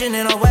 yeah, I'm patient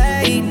and I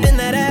wait. Bend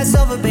that ass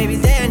over, baby,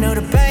 there ain't no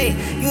debate.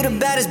 You the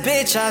baddest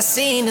bitch I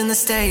seen in the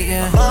state,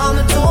 yeah. My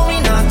mama told me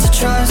not to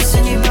trust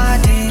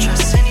anybody.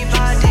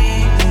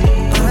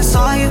 But I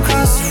saw you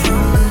cross the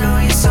room, I know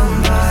you're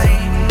somebody.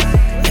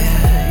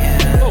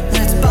 Yeah.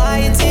 Let's buy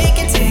a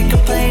ticket, take a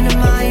plane to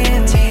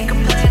Miami. Do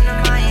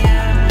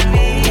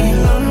you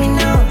love me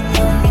now?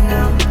 Love me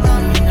now,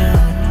 love me now.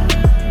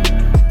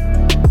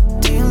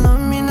 Do you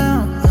love me now?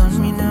 Love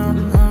me now,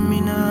 love me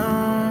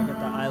now. Got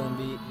that island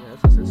beat.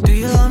 Do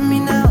you love me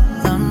now?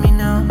 Love me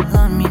now,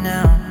 love me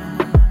now.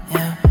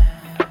 Yeah.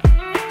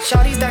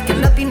 Shawty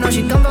stacking up, you know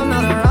she come from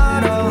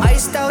Eldorado.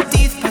 Iced out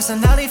teeth,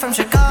 personality from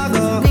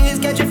Chicago.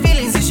 Niggas catch your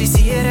feelings and she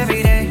see it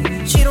every day.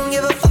 She don't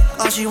give a fuck,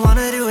 all she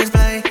wanna do is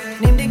play.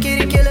 Named the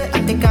kitty killer,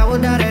 I think I will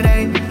die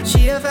today.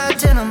 She a fat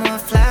 10, I'm a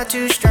flat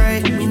 2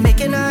 straight. We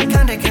making eye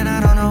contact and I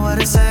don't know what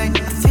to say. I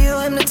feel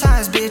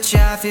hypnotized, bitch,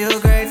 yeah, I feel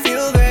great. I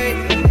feel great.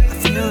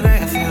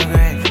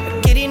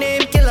 A kitty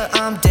named Killer,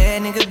 I'm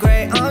dead, nigga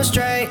great. I'm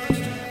straight.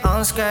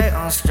 Mama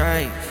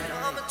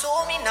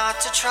told me not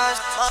to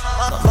trust.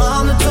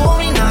 Mama told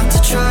me not to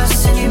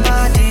trust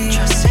anybody.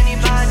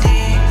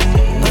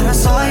 But I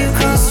saw you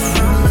cross the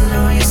room, I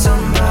know you're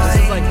somebody.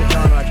 This is like the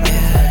genre I try to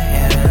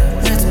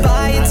Yeah. Let's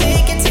buy a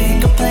ticket,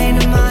 take a plane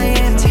to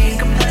Miami. Do you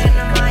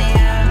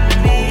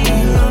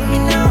love me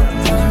now?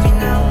 Love me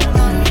now,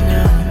 love me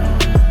now.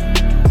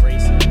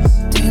 races.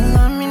 Do you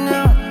love me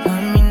now?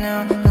 Love me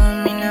now,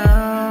 love me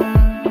now.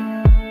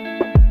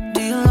 Do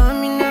you love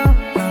me now?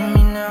 Love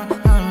me now,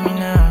 love me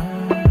now.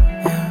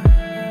 Yeah.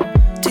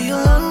 Do you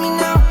love me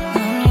now?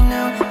 Love me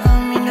now,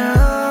 love me now.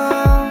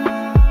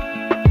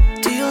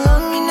 Do you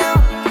love me now?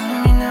 Love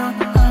me now,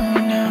 love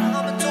me now.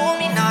 Mama told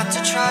me not to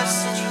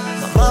trust.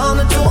 My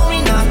mama told me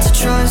not to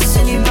trust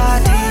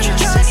anybody.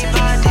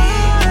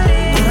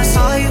 But I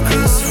saw you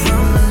cross the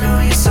room, I know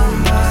you're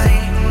somebody.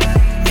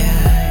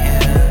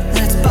 Yeah.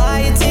 Let's buy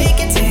a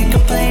ticket, take a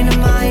plane to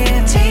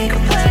Miami. Do you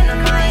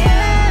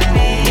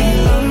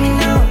love me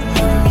now?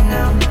 Love me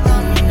now,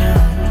 love me now.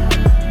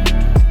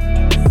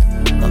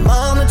 My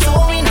mama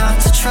told me not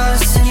to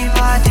trust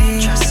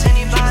anybody.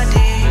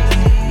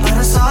 But I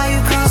saw you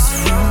cross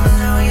the room, I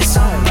know you're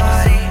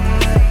somebody.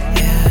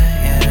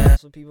 Yeah.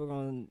 That's what people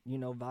gonna,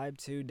 vibe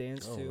to,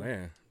 dance Oh to.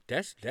 man,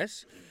 that's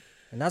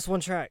And that's one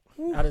track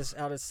out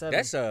of 7.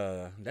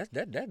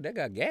 that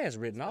got gas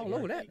written all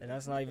over that. And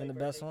that's not even the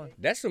best one.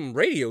 That's some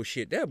radio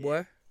shit, there,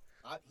 boy.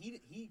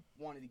 He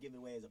wanted to give it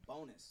away as a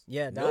bonus.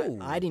 Yeah, No,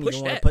 I didn't push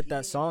even want that. to put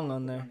that song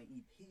on there.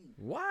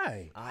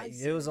 Why?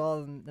 It was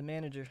all the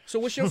manager. So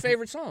what's your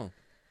favorite song?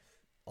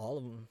 All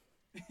of them.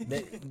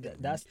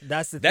 That's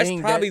the That's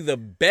thing. probably the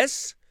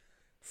best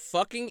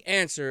fucking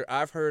answer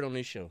I've heard on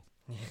this show.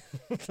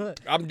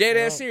 I'm dead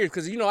ass serious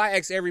because I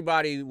ask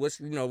everybody what's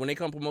when they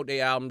come promote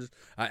their albums,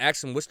 I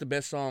ask them what's the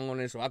best song on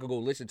it so I could go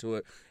listen to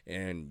it,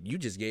 and you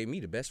just gave me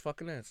the best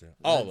fucking answer.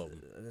 All of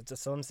them.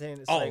 That's what I'm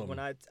saying. It's All like of when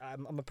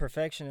I'm a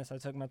perfectionist. I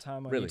took my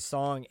time on each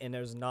song, and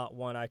there's not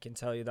one I can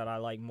tell you that I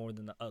like more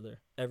than the other.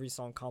 Every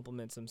song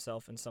complements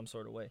himself in some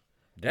sort of way.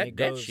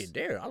 That shit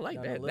there, I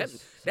like that.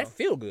 That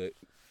feel good.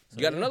 So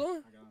You got another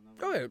one?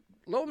 Go ahead,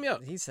 load me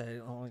up. He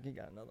said, "Oh, he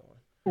got another one."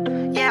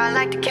 Yeah, I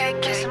like the cake,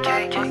 fucking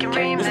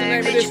remix. What's the name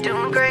of this Bitch, you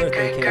doing great,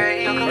 great,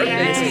 great.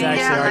 This is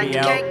actually already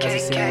out as a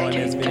single in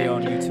this video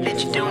on YouTube.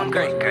 Bitch, you doing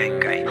great,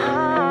 great, great.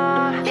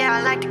 Yeah,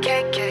 I like the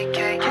cake,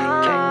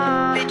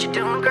 bitch, you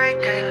doing great,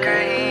 great,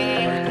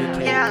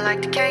 great. Yeah, I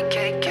like the cake.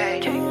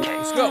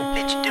 Let's go.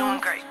 Bitch, you doing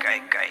great,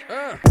 great, great.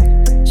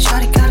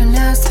 Shawty got a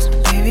nasty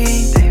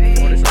baby.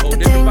 This a whole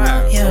different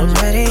vibe. Yeah, I'm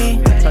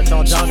ready. Touch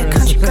all She a genres.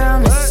 country girl,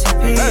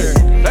 Mississippi.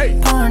 Hey.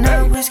 Pouring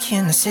out whiskey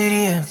in the city,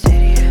 yeah.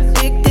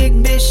 Big dick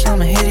bitch,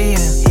 I'ma hit it,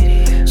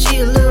 yeah. She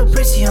a little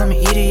prissy, I'm an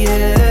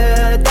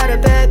idiot. Got a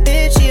bad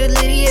bitch, she a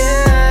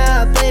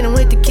Lydia. Playing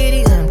with the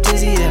kitty, I'm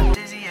dizzy,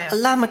 yeah. I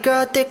like my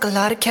girl thick, a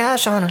lot of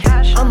cash on her.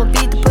 I'ma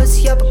beat the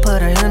pussy up and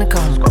put her in a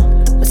coma.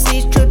 My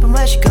seat's dripping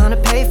wet, she gonna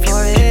pay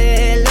for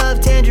it. Love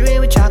tangerine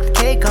with chocolate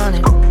cake on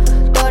it.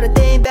 Throw the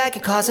thing back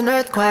and cause an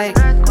earthquake.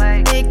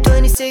 Big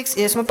 26,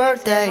 it's my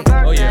birthday.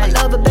 Oh, yeah. I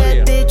love a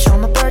bad bitch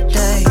on my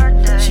birthday.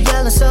 She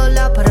yelling so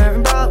loud, put her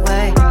in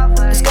Broadway.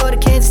 Let's go to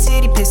Kansas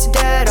City, piss her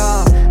dad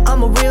off.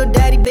 I'm a real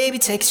daddy, baby,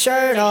 take your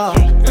shirt off.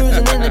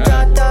 Cruising in the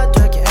drop top,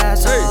 truck your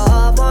ass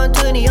off.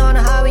 120 on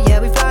the highway, yeah,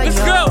 we fly. Let's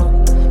go.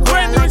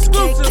 Brand new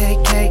exclusive.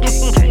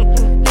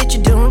 Bitch,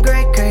 you doing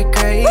great, great,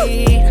 great.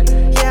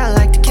 Yeah, I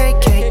like the cake.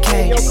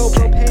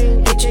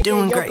 Bitch, you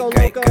doing great,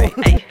 great,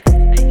 great.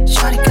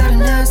 Shawty got a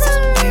nasty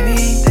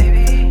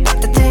baby.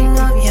 Pop the thing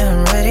up, yeah,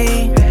 I'm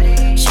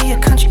ready. She a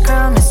country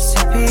girl,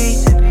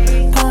 Mississippi.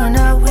 Pouring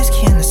out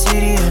whiskey in the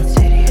city,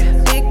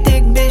 yeah. Big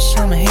dick bitch,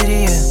 I'ma hit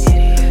it,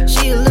 yeah.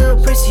 She a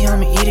little prissy,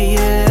 I'm an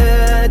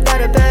idiot.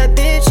 Got a bad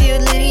bitch, she a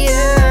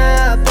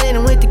Lydia.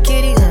 Playing with the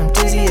kitty, I'm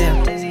dizzy,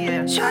 yeah.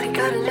 Shawty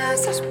got a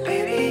nasty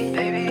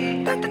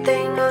baby. Pop the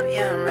thing up,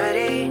 yeah, I'm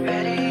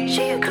ready.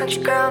 She a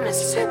country girl,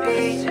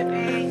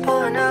 Mississippi.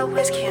 Pouring out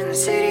whiskey in the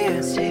city,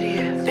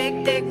 yeah.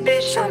 Big dick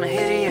bitch, I'ma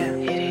hit it,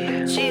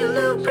 yeah. She a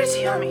little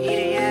prissy, I'm an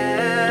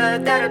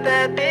idiot. Got a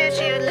bad bitch,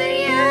 she a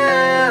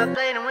Lydia.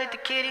 Playing with the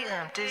kitty,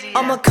 I'm dizzy, yeah.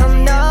 I'ma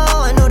come now,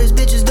 I know this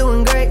bitch is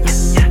doing great.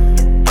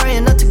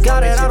 Praying up to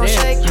God that I don't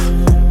shake.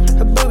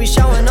 Her booby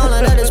showing all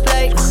on her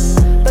display.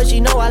 But she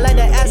know I like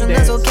that ass and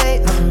that's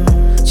okay.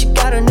 She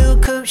got a new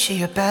coupe,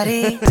 she a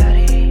baddie.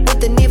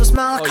 With an evil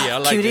smile, Oh, yeah, I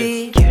like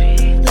cutie.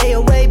 Lay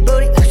away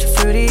booty, extra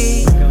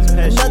fruity.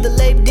 Another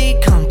lady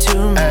come to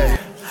me. Hey,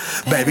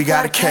 baby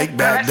got a cake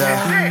back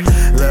there.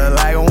 Look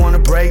like I wanna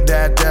break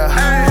that there.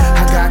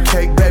 I got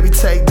cake, baby,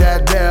 take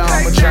that there.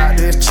 I'ma drop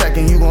this check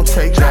and you gon'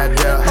 take that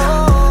there.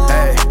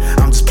 Hey,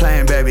 I'm just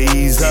playing, baby,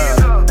 ease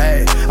up.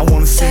 Hey, I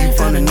wanna see you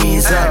from the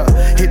knees up.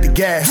 Hit the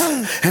gas,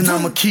 and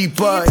I'ma keep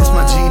up. It's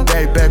my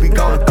G-Day, baby,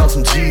 gonna throw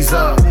some G's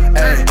up.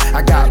 Hey,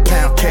 I got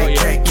pound cake.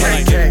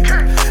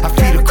 I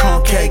feed a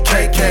corn cake.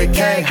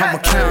 I'ma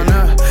count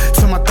up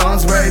till my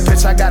thumbs red.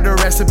 Bitch, I got the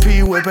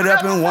recipe, whip it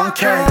up in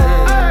 1K.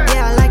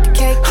 Yeah, I like the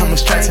cake. I'ma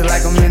stretch it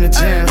like I'm in the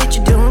gym. Bitch,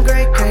 you doing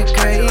great, great,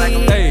 great.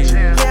 Hey.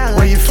 Yeah, I like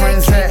Where your the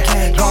friends cake.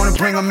 at? Gonna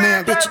bring them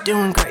in. Bitch, you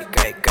doing great,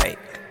 great, great.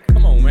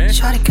 Come on, man.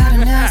 Shawty got a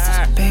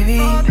nasty baby.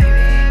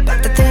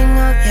 Back the thing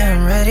up, yeah,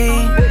 I'm ready.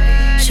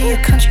 She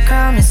a country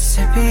girl,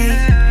 Mississippi.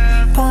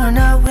 Pouring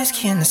out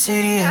whiskey in the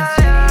city,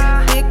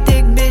 yeah. Big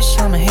dick bitch,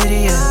 I'ma hit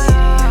it,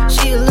 yeah.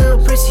 She a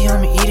little prissy,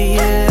 I'm an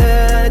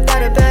idiot.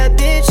 Got a bad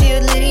bitch, she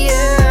a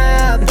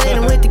Lydia.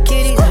 Playing with the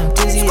kitty, I'm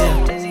dizzy,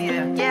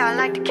 yeah. Yeah, I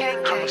like the cake.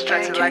 I'ma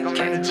stretch it like I'm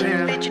in the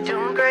gym. Bitch, you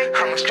doing great,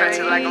 I'ma stretch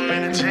it like I'm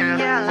in the gym.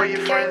 yeah, I Where like your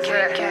the friends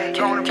at? cake.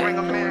 Gonna bring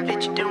them in.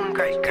 Bitch, you doing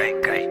great,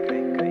 great, great.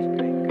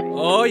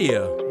 Oh,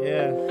 yeah.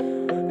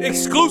 Yeah.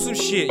 Exclusive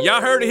shit.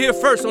 Y'all heard it here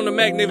first on the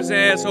Magnificent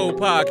Asshole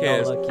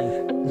Podcast.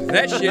 Lucky.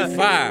 That shit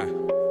fire.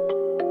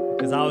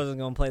 Because I wasn't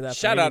going to play that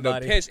Shout for out to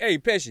anybody. Pesci. Hey,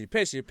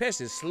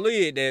 Pesci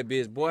slid that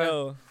bitch, boy.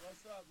 Yo,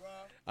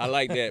 I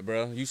like that,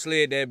 bro. You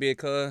slid that bitch,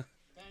 cuz.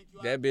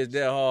 That bitch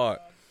that hard.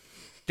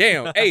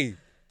 Damn, hey,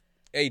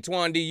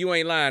 Twan D, you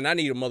ain't lying. I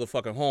need a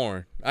motherfucking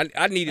horn.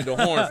 I needed a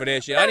horn for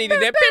that shit. I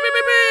needed that.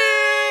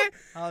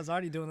 I was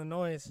already doing the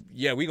noise.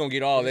 Yeah, we gonna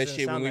get all that Doesn't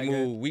shit when sound we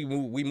that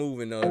move. We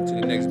moving to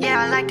the next.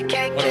 Yeah, I like the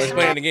cake. Hold on, it's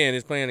playing again.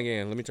 It's playing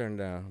again. Let me turn it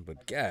down.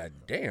 But god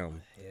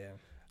damn. Yeah.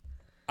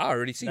 I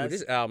already see where That's-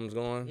 this album's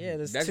going. Yeah,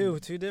 there's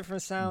That's- two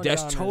different sounds.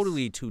 That's on this.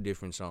 totally two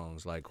different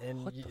songs. Like,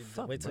 And what the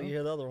fuck, wait till bro? you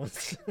hear the other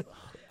ones.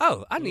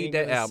 Oh, I You need ain't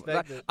that gonna album.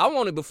 expect Like, it. I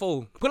want it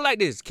before. Put it like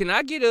this. Can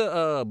I get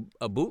a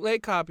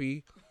bootleg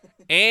copy?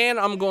 And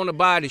I'm going to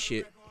buy the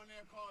shit.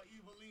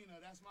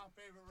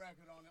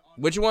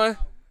 Which one?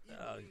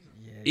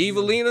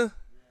 Evelina?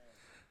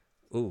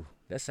 Ooh,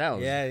 that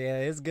sounds. Yeah,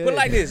 it's good. Put it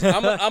like this.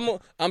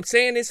 I'm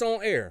saying this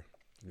on air.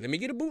 Let me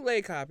get a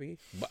bootleg copy.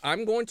 But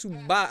I'm going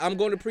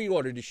to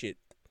pre-order this shit.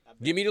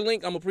 Give me the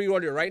link. I'm gonna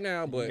pre-order it right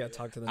now. But You gotta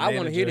talk to the I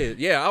want to hit manager. it.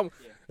 Yeah.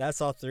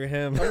 That's all through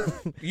him.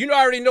 You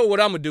already know what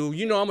I'm gonna do.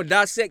 You know I'm gonna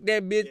dissect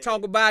that bitch,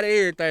 talk about it,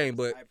 everything.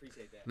 But I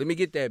appreciate that. let me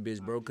get that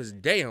bitch, bro. Cause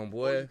damn, Or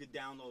boy. you could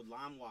download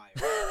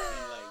LimeWire.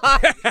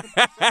 And,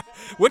 like,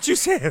 What you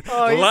said?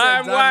 Oh, he said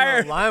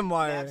LimeWire.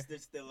 LimeWire.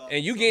 Napster's still up.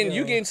 And you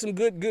getting some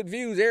good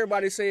views.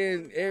 Everybody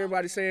saying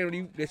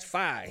it's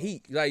fire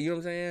heat. Like, you know what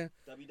I'm saying?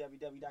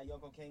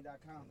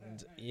 www.yokokane.com.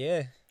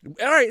 Yeah.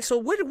 All right. So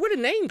where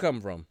the name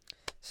come from?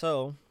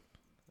 So,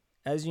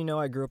 as you know,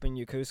 I grew up in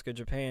Yokosuka,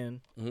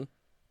 Japan. Mhm.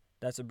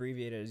 That's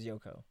abbreviated as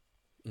Yoko.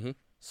 Mhm.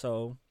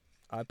 So,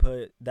 I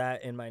put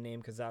that in my name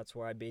because that's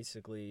where I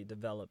basically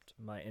developed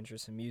my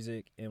interest in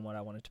music and what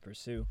I wanted to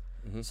pursue.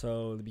 Mhm.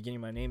 So, the beginning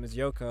of my name is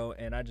Yoko,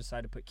 and I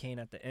decided to put Kane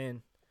at the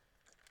end.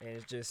 And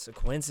it's just a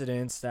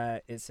coincidence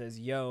that it says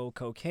Yo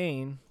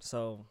Cocaine.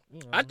 So,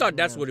 I thought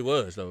that's what it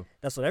was, though.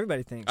 That's what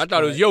everybody thinks. I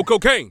thought it was but Yo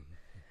Cocaine.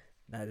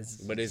 That is.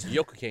 But it's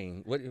Yo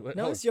Cocaine. What,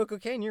 No, oh. it's Yo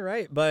Cocaine. You're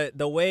right. But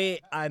the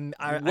way I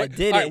What-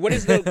 did all it. right, what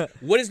is the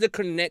what is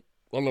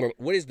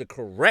the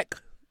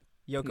correct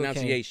Yo Cocaine.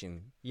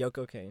 pronunciation? Yo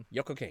Cocaine.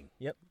 Yo Cocaine.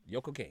 Yep.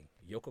 Yo Cocaine.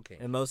 Yo Cocaine.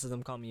 And most of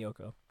them call me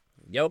Yoko.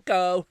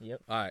 Yoko.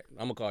 Yep. All right, I'm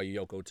gonna call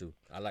you Yoko too.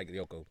 I like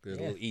Yoko because it's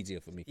a Yeah. little easier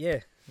for me. Yeah.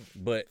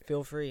 But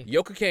Feel free.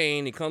 Yo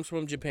Cocaine, it comes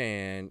from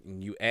Japan,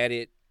 and you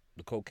added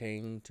the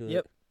cocaine to it.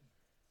 Yep.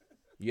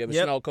 You ever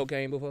Yep. smelled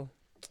cocaine before?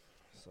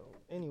 So,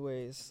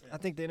 anyways, I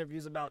think the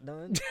interview's about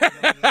done.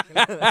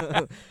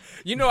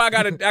 You know, I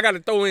gotta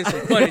throw in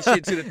some funny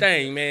shit to the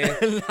thing, man.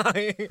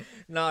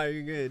 No,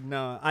 you're good.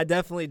 No, I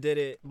definitely did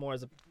it more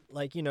as a,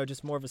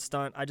 just more of a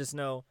stunt. I just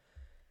know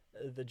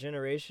the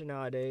generation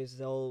nowadays,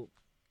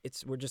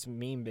 we're just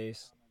meme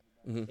based.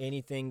 Mhm.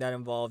 Anything that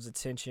involves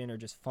attention or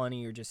just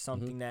funny or just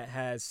something that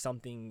has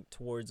something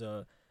towards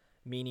a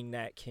meaning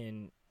that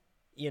can,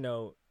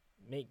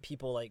 make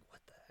people like, what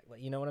the heck?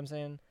 Like, you know what I'm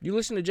saying? You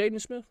listen to Jaden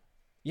Smith?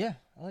 Yeah,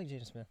 I like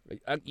Jaden Smith.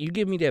 You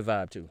give me that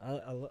vibe too. I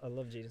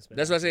love Jaden Smith.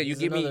 That's what I said. You He's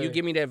give me another-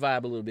 that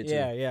vibe a little bit too.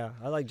 Yeah,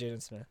 I like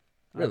Jaden Smith.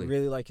 Really? I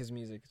really like his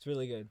music. It's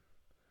really good.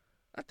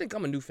 I think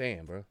I'm a new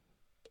fan, bro.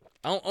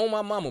 On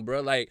my mama,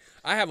 bro. Like,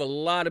 I have a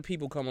lot of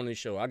people come on this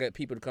show. I got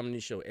people to come on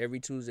this show every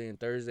Tuesday and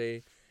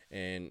Thursday.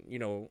 And,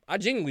 I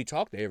genuinely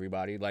talk to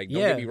everybody. Like,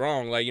 don't get me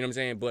wrong. Like, you know what I'm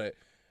saying? But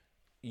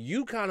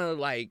you kind of,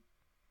 like,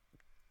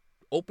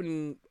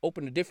 open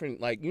a different,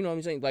 like, you know what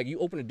I'm saying? Like, you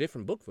open a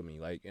different book for me.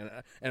 Like, and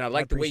I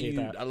like the way appreciate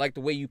that. I like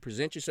the way you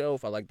present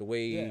yourself. I like the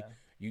way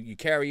you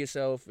carry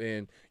yourself.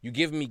 And you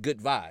give me good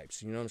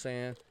vibes. You know what I'm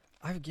saying?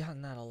 I've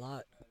gotten that a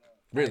lot.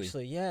 Really?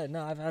 Actually, yeah.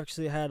 No, I've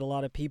actually had a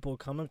lot of people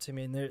come up to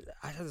me, and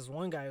I had this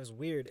one guy. It was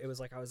weird. It was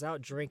like I was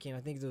out drinking.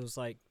 I think it was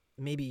like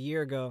maybe a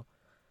year ago.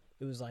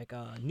 It was like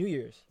New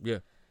Year's. Yeah.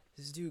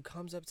 This dude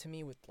comes up to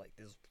me with like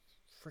this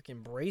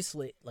freaking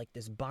bracelet, like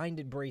this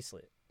binded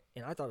bracelet,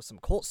 and I thought it was some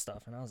cult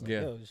stuff. And I was like, Yeah.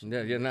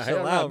 "Yo, Nah, chill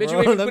hell nah. out, Bitch, you bro.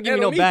 ain't even Don't put give that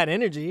me no on me." bad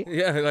energy."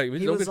 Yeah, like, He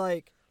don't was get-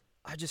 like,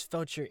 I just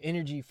felt your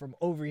energy from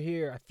over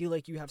here. I feel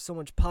like you have so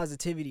much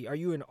positivity. Are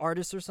you an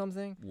artist or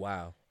something?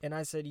 Wow. And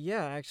I said,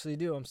 yeah, I actually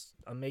do.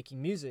 I'm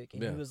making music.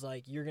 And Yeah. he was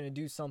like, you're going to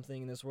do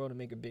something in this world to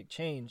make a big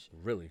change.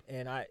 Really?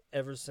 And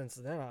ever since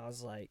then, I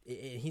was like,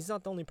 he's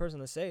not the only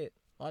person to say it.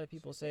 A lot of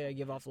people say I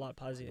give off a lot of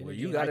positive Well,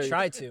 energy. I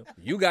try to.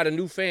 You got a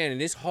new fan,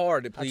 and it's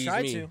hard to please I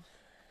try me. to.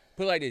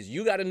 Put it like this: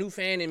 you got a new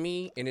fan in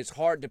me, and it's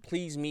hard to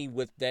please me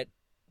with that,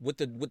 with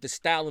the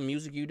style of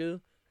music you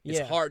do. It's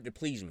Yeah. hard to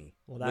please me.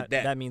 Well, with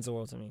that means the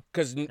world to me.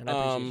 Because And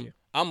I appreciate you.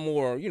 I'm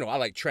more, I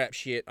like trap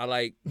shit. I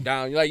like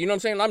down, like, you know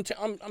what I'm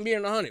saying. I'm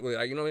being 100 with it.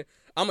 Like, you know what I mean?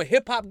 I'm a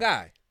hip hop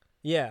guy.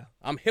 Yeah.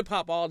 I'm hip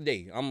hop all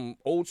day. I'm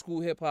old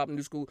school hip hop,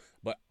 new school,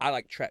 but I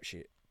like trap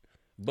shit.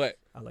 But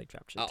I like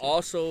trap shit I too.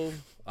 also,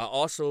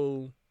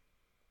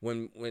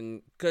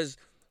 because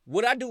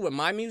what I do with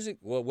my music,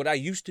 well, what I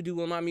used to do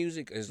with my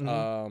music is,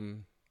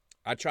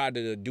 I tried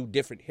to do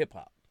different hip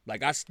hop.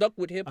 Like, I stuck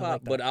with hip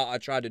hop, but I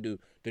tried to do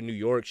the New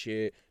York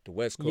shit, the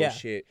West Coast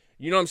shit.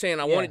 You know what I'm saying?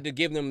 I wanted to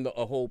give them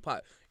a whole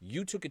pot.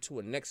 You took it to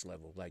a next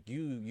level. Like,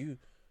 you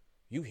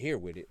here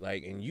with it.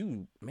 Like, and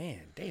you,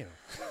 man, damn.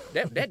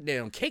 That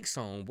damn cake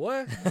song,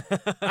 boy.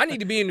 I need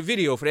to be in the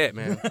video for that,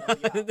 man.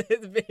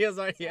 The video's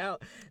already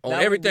out. On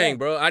everything,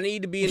 bro. I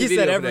need to be in the He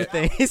video said for that.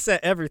 everything. He said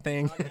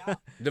everything.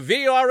 The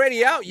video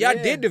already out? Y'all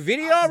Yeah. did the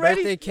video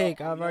already? Birthday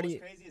cake. I've You know already. what's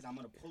crazy is I'm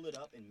gonna pull it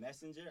up in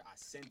Messenger. I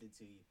sent it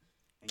to you.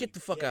 and Get you the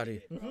fuck kept outta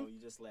here. it, bro. You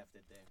just left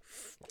it there.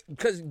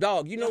 Because,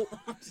 dog, you know,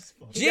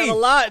 He got a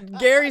lot.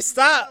 Gary,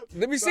 stop.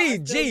 let me Bro, see,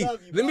 I still G. love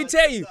you, Let me bro. I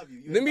tell still you. love you.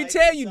 You Let me invite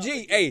tell you, yourself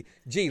G. again. Hey,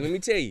 G, let me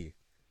tell you.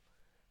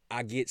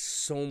 I get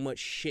so much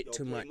shit Yo,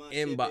 to play my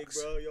shit, big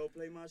inbox. bro. Yo,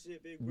 play my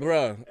shit, big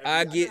bro. Bruh,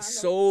 I get know.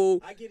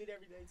 so I get it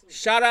every day too.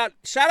 shout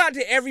out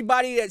to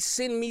everybody that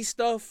send me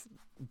stuff,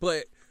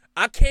 but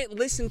I can't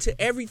listen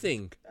to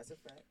everything. That's a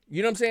fact.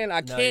 You know what I'm saying? I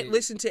No, can't you-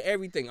 listen to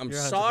everything. I'm you're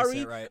 100%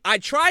 sorry. right. I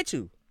try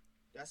to.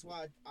 That's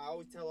why I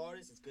always tell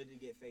artists it's good to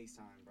get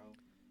FaceTime, bro.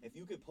 if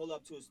you could pull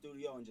up to a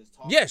studio and just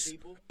talk Yes. to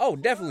people. Oh,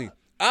 definitely.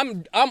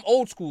 I'm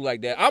old school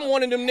like that. I'm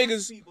one of them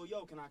niggas. People,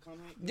 yo, can I come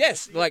here?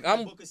 Yes, like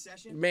I'm, book a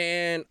session?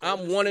 man.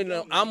 I'm one of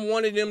them. I'm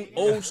one of them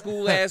old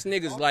school ass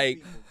niggas.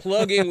 Like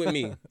plug in with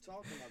me.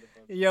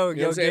 Yo, You know what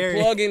yo, I'm saying? Gary.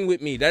 Plug in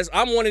with me.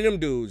 I'm one of them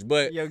dudes.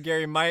 But Yo,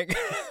 Gary, Mike.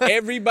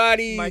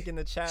 everybody, Mike in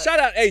the chat. Shout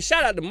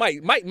out to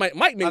Mike. Mike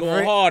been going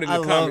I've hard in I the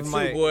love comments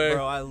Mike, too, boy.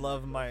 Bro, I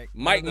love Mike.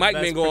 Mike One of the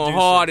been best going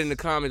producers. hard in the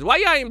comments. Why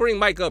y'all ain't bring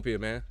Mike up here,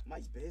 man?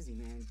 Mike's busy,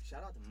 man.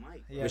 Shout out to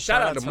Mike. Yeah, But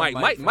shout out to Mike. for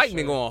Mike been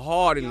sure. going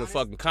hard in To be the honest,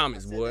 fucking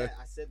comments, boy. I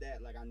said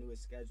that like I knew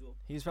his schedule.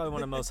 He's probably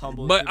one of the most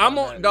humble. But people I'm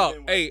I've on, met. dog.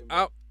 Hey,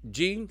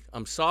 G,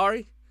 I'm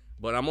sorry,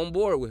 but I'm on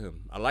board with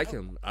him. I like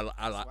him. That's why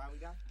we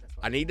got. That's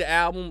why I need the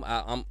album.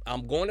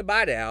 I'm going to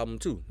buy the album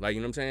too. Like,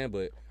 you know what I'm saying?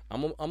 But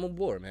I'm on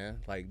board, man.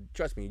 Like,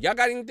 trust me. Y'all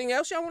got anything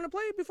else y'all want to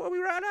play before we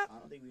ride out? I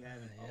don't think we have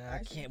it. Yeah,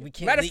 I can't. We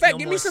can't. Matter of leak fact, no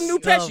give more me some new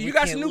stuff. Pesci. We You got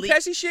can't some new leak-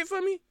 Pesci shit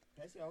for me?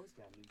 Pesci always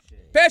got new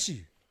shit.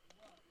 Pesci,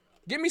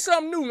 give me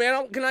something new,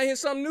 man. Can I hear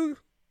something new?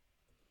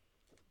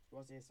 He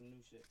wants to hear some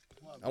new shit.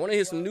 I want to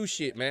hear some new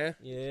shit, man.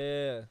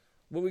 Yeah.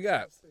 What we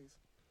got?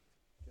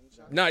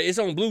 No, it's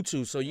on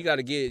Bluetooth, so you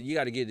gotta get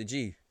the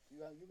G.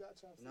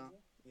 No.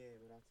 Yeah,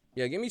 but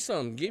Yeah, give me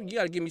something. You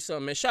gotta give me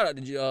something, man. Shout out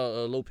to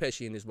Lil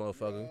Pesci in this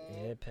motherfucker.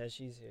 Yeah,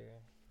 Pesci's here.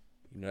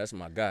 You know that's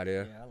my guy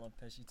there. Yeah, I love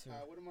Pesci too.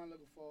 What am I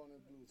looking for on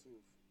the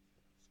Bluetooth?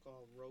 it's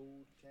called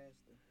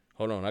Roadcaster.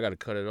 Hold on, I gotta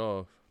cut it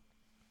off.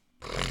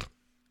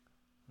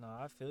 No,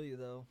 I feel you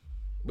though.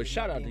 But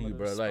shout out to you,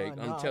 bro. Like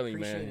I'm telling you,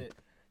 man.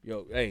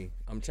 Yo, hey,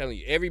 I'm telling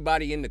you,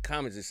 everybody in the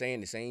comments is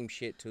saying the same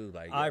shit too.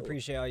 Like I yo,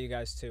 appreciate all you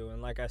guys too,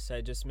 and like I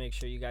said, just make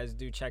sure you guys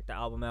do check the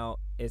album out.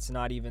 It's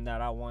not even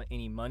that I want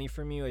any money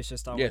from you. It's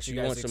just I Yes, want you you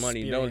guys want to some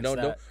money.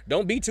 experience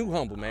Don't be too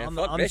humble, man. I'm,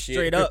 Fuck I'm that straight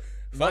shit. up.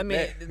 Fuck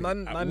my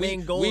that. my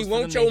main goal we is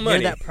want for your them to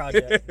hear money. that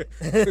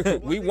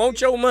project. We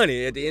want your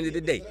money at the end of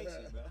the day.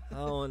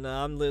 Oh no,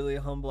 I'm literally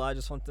humble. I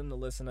just want them to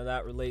listen to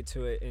that, relate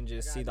to it, and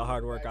just see the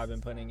hard work I've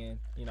been putting in.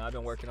 You know, I've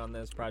been working on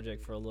this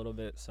project for a little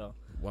bit, so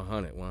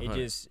 100.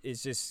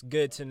 it's just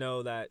good to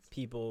know that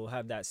people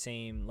have that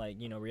same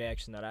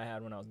reaction that I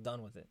had when I was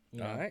done with it. You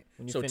know, All right.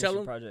 when you So finish tell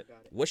your them, project.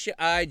 what's your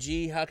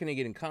IG? How can they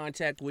get in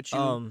contact with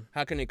you?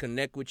 How can they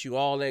connect with you?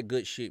 All that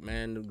good shit,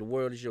 man. The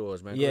world is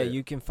yours, man. Go Yeah, ahead.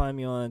 you can find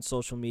me on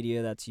social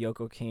media. That's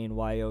Yoko Kane,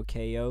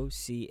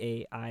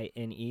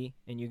 YOKOCAINE.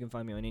 And you can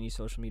find me on any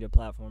social media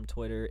platform,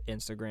 Twitter,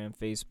 Instagram,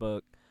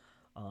 Facebook.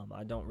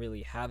 I don't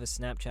really have a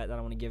Snapchat that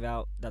I want to give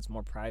out. That's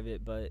more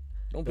private, but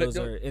those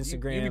are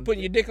Instagram. You be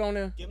putting your dick on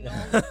there? Give him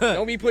the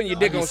Don't be putting your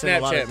dick on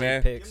Snapchat,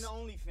 man. Give him the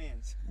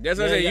OnlyFans. That's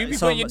what I say. You be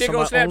so- putting your dick so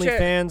on my Snapchat?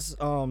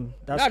 OnlyFans,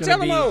 that's Nah, gonna tell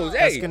be, them hoes.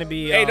 That's Hey, gonna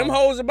be. hey, them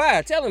hoes are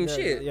by. Tell them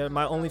shit. Yeah,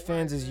 my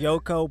OnlyFans is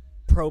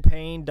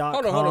YokoPropane.com.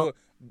 Hold on.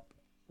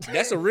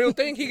 That's a real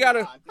thing? He got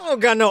a... I don't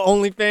got no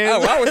OnlyFans.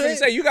 Oh, I was going to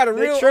say, you got a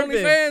They real tripping.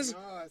 OnlyFans?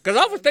 Because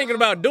I was thinking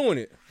about doing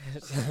it.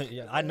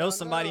 Yeah, I know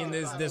somebody in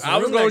this I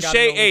was room gonna that got an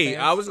shave. Hey, OnlyFans.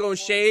 I was gonna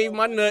shave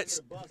my nuts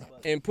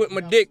and put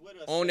my dick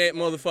on that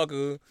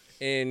motherfucker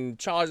and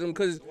charge them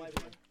because,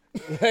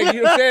 like,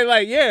 you know what I'm saying?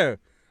 Like, yeah,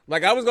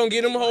 like I was gonna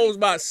get them hoes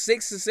about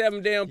 6 or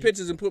 7 damn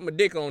pictures and put my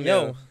dick on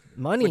there Yo,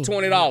 money for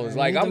 $20.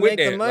 Like, You I'm need to with make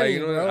the that. money, Like, you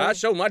know, bro. I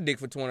show my dick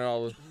for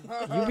 $20.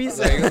 You be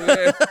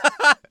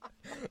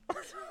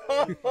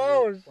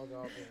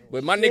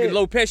But my nigga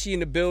Lil Pesci in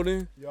the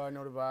building. You already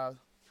know the vibes.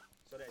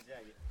 So that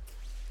jacket.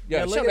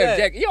 Yeah, look show at that that.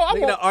 jacket. Yo, I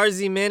Look want. at the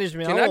RZ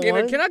management. Can I get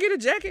a? Can I get a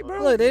jacket,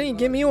 bro? Look, they didn't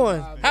give me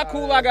one. How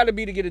cool I gotta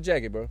be to get a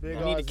jacket, bro? Big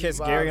I need to RZ kiss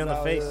Gary on the vibes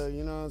out face. here,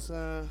 you know what I'm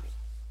saying?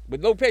 But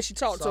Lil Pesci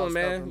talk to Sauced him,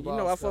 man. up and You know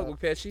I bossed fuck up. with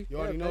Pesci. You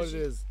already know what it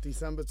is.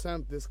 December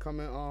 10th, this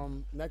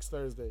coming next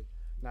Thursday.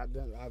 Not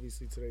then,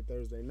 obviously today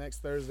Thursday. Next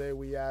Thursday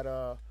we at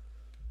the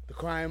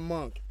Crying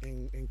Monk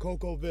in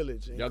Cocoa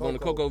Village. Y'all going to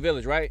Cocoa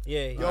Village, right?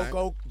 Yeah.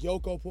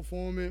 Yoko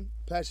performing,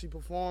 Pesci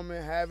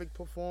performing, Havoc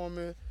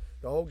performing.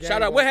 The whole gang.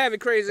 Shout out, where Havoc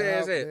crazy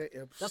ass at?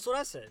 That's what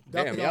I said.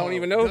 Damn, y'all don't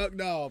even know? Duck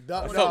Dog.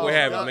 I fuck with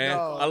Havoc, man.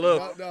 I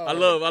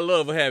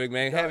love Havoc,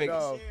 man.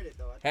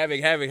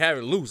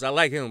 Havoc loose. I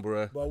like him,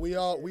 bro. But we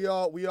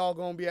all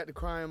gonna be at the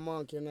Crying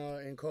Monk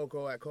in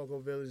Cocoa at Cocoa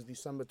Village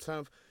December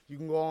 10th. You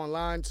can go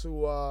online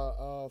to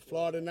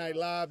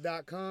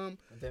FloridaNightLive.com.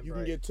 You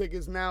can get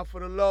tickets now for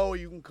the low, or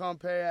you can come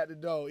pay at the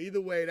door.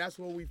 Either way, that's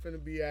where we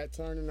finna be at,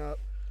 turning up,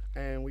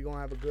 and we gonna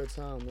have a good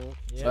time, man.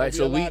 Yeah. All right,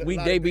 so we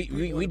debut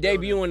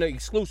debuting the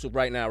exclusive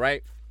right now,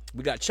 right?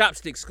 We got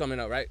Chopsticks coming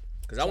up, right?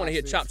 Because I want to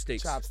hear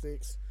Chopsticks.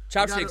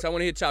 Chopsticks, I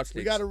want to hear Chopsticks.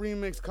 We got a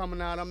remix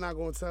coming out. I'm not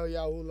gonna tell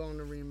y'all who on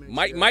the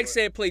remix. Mike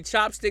said play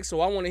Chopsticks,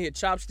 so I want to hear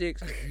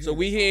Chopsticks. So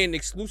we hearing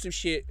exclusive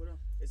shit.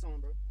 It's on,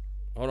 bro.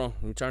 Hold on,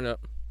 let me turn it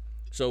up.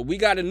 So we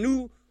got a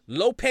new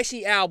Lil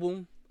Pesci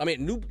album. I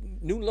mean, new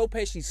Lil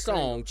Pesci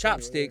song,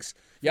 Chopsticks.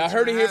 Y'all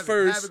heard it here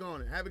first. Havoc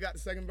on it. Havoc got the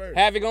second verse.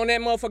 Havoc on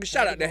that motherfucker.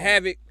 Shout out to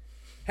Havoc.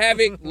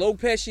 Lil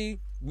Pesci.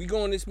 We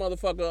going this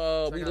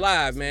motherfucker. We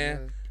live,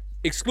 man.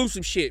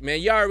 Exclusive shit, man.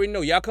 Y'all already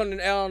know. Y'all come to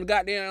the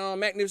goddamn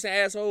Magnificent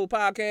Asshole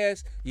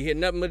podcast. You hear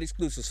nothing but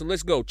exclusive. So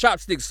let's go.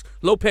 Chopsticks,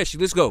 Lil Pesci.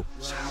 Let's go.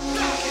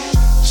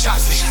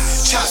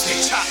 Chopsticks,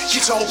 chopstick,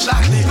 get your whole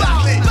block lit.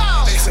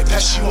 They say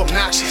Pesci, you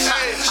obnoxious.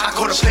 I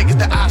go to play, get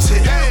the ops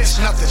hit. It's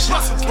nothing,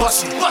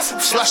 bust em,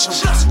 flush em,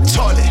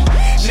 toilet.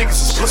 Niggas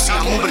is pussy,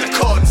 I'm moving the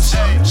corners.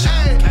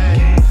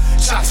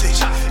 Chopstick,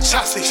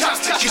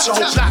 get your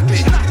whole block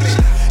lit.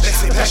 They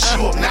say Pesci,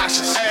 you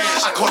obnoxious.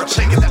 I go to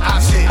play, get the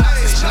ops hit.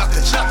 It's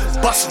nothing,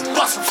 bust em,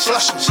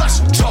 flush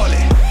em,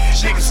 toilet.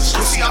 Niggas is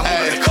pussy, I'm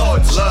moving the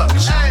corners. Look,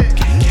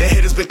 the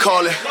haters been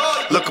calling,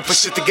 looking for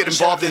shit to get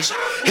involved in.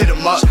 Hit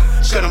them up,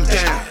 gun them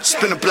down,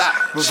 spin a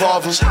block,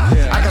 revolve them.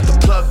 I got the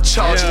plug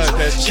charges,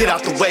 get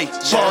out the way,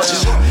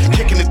 barges.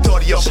 Kicking the door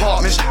to your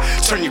apartment,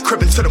 turn your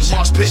crib into the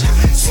mosh pit.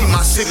 See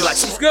my city like,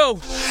 let's go.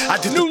 I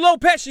did New Low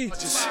Pesci,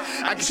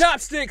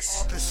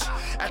 Chopsticks.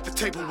 At the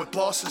table with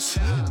bosses,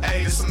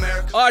 hey, this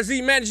America.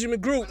 RZ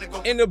Management Group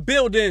in the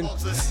building.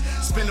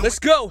 Let's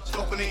go.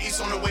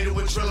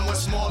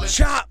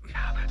 Chop.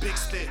 Big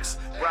sticks,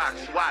 rock,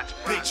 watch,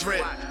 big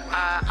drip,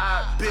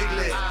 big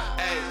lit.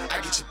 Hey,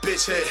 I get your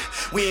bitch head.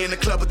 We in the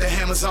club with the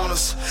hammers on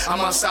us. I'm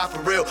outside for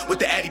real with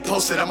the Addy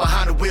posted. I'm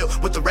behind the wheel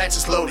with the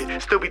ratchets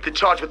loaded. Still beat the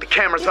charge with the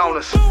cameras on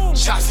us.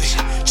 Chopstick,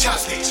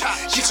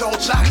 get your whole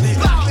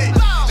block lit.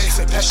 They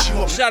say Pesci,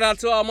 you up. Shout out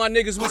to all my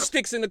niggas with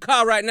sticks in the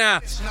car right now.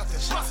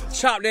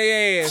 Chop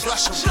their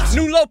ass.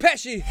 New Low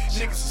Pesci.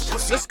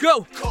 Let's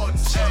go.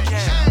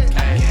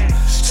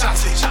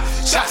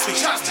 Chopstick,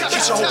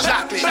 get your whole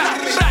block lit.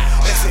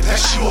 They say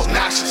Pesci, you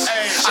obnoxious.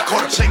 I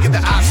caught a play, get the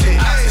ops hit.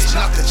 It's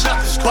nothing,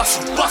 bust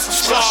em,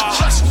 flush em,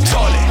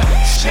 toilet.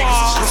 Niggas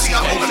is pussy,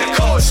 I'm moving the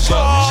cars. Look,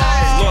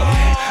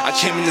 I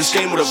came in this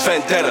game with a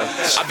vendetta.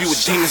 I be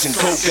with demons and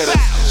go-getters.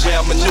 Where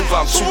I maneuver,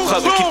 I'm too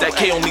clever. Keep that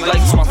K on me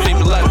like it's my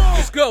favorite letter.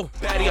 Let's go.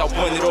 Batty, I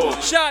won it all.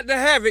 Shout out to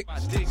Havoc.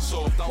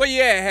 Where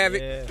you at,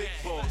 Havoc?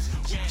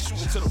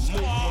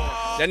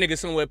 That nigga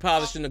somewhere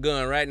polishing the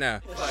gun right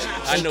now.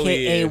 I know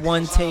he is. AKA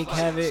one take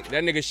Havoc.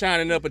 That nigga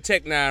shining up a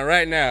Tech 9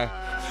 right now.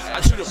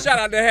 Shout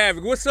out to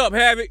Havoc. What's up,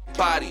 Havoc?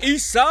 Body.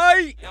 East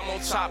side. I'm on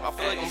top. I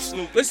feel like I'm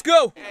Snoop. Let's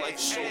go. Ever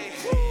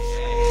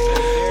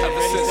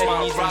since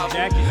my arrival,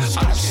 I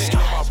don't shit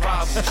my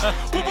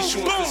rivals. We be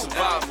shooting for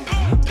survival.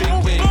 Big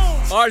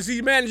wings.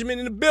 RZ Management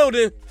in the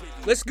building.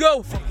 Let's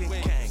go.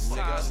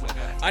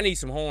 I need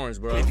some horns,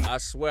 bro. I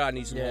swear I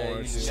need some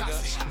horns.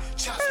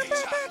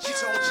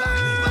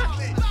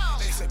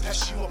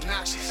 Pesci, you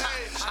obnoxious.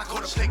 I go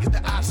to play, get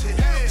the ops hit.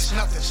 It's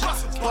nothing,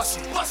 bust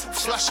em,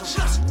 flush em,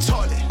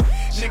 toilet.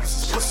 Niggas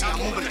is pussy, I'm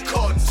moving the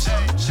corners.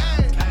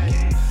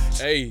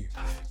 Hey,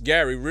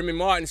 Gary, Remy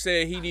Martin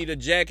said he need a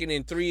jacket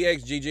in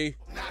 3X, GG.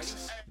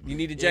 You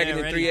need a jacket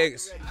in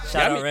 3X.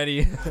 Shout out,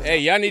 ready. Hey,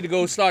 y'all need to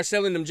go start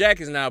selling them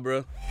jackets now,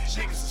 bro.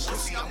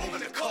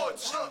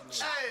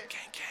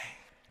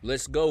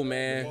 Let's go,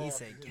 man.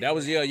 That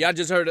was y'all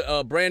just heard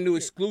a brand new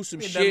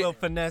exclusive shit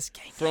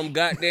from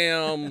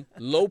goddamn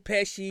Low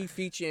Pesci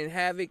featuring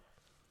Havoc,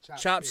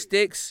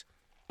 Chopsticks.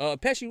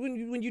 Pesci,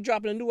 when you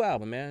dropping a new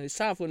album, man? It's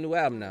time for a new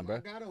album now, bro. I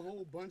got a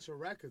whole bunch of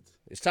records.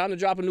 It's time to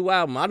drop a new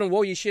album. I done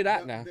wore your shit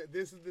out now.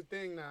 This is the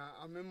thing now.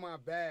 I'm in my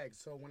bag,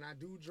 so when I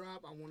do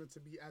drop, I want it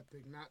to be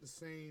epic, not the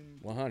same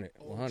 100,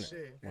 old 100,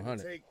 shit.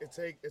 100.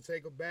 It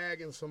take a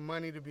bag and some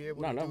money to be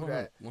able to do 100,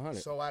 that.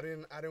 100. So I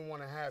didn't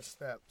want to half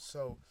step.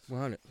 So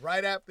 100.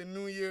 Right after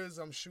New Year's,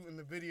 I'm shooting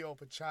the video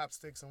for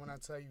Chopsticks, and when I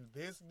tell you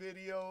this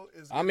video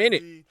is, I'm in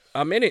it.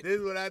 I'm in it. This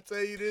when I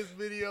tell you this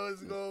video is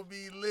gonna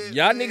be lit.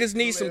 Y'all niggas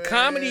need some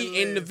comedy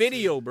in the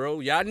video, bro.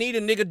 Y'all need a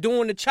nigga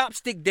doing the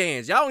chopstick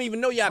dance. Y'all don't even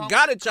know y'all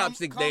got a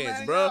chopstick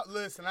dance, bro.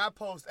 Listen, I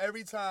post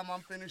every time I'm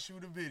finished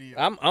shooting a video.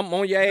 I'm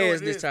on your ass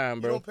this time,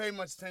 bro. You don't pay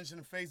much attention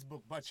to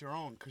Facebook, but your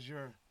own, cause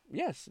you're.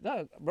 Yes,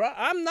 bro.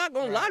 I'm not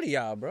gonna lie to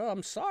y'all, bro.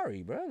 I'm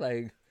sorry, bro.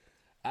 Like,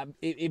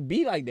 it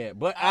be like that.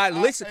 But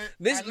listen.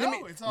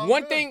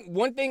 One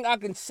thing I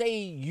can say,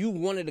 you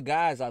one of the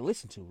guys I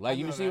listen to. Like,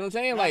 you see what I'm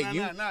saying?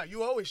 Nah.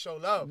 You always show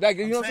love. Like,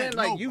 you know what I'm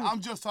saying? Like, I'm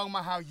just talking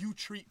about how you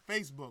treat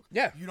Facebook.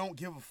 Yeah. You don't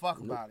give a fuck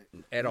about it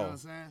at all. You know what I'm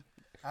saying?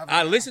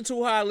 I listen to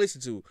who I listen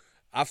to.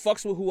 I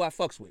fucks with who I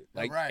fucks with.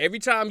 Like, every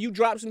time you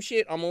drop some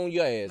shit, I'm on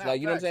your ass.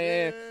 Like, you know what I'm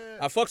saying?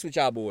 Yeah. I fucks with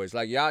y'all boys.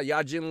 Like,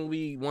 y'all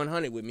generally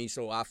 100 with me,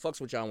 so I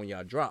fucks with y'all when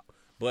y'all drop.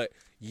 But,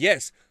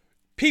 yes,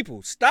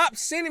 people, stop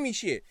sending me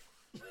shit.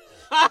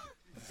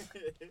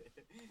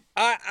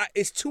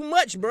 It's too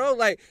much, bro.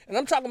 Like, and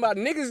I'm talking about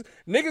niggas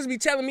be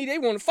telling me they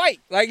want to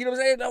fight. Like, you know what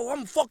I'm saying? Oh, I'm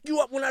gonna fuck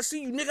you up when I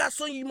see you, nigga. I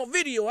saw you in my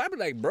video. I be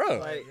like,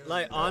 bro.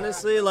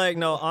 Honestly,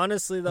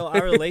 though, I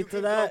relate to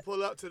that.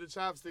 Pull up to the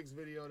Chopsticks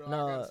video though. I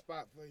got a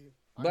spot for you.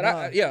 But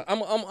I'm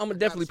gonna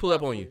definitely pull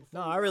up on you.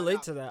 No, I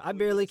relate to that. I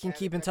barely can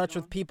keep in touch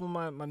with people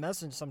in my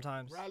message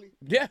sometimes.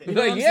 Yeah, you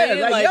know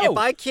if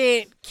I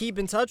can't keep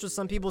in touch with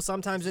some people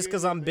sometimes just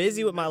because I'm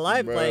busy with my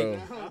life, like,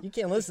 you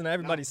can't listen to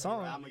everybody's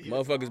song.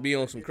 Motherfuckers be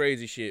on some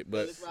crazy shit,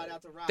 but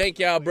thank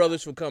y'all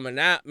brothers for coming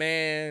out,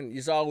 man.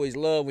 It's always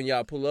love when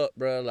y'all pull up,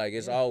 bro. Like,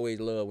 it's always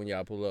love when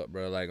y'all pull up,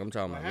 bro. Like, I'm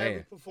talking about,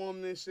 man.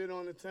 Perform this shit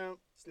on the 10th.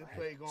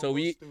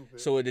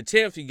 So at the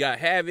 10th, you got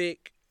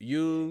Havoc.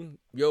 You,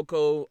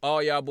 Yoko,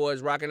 all y'all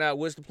boys rocking out.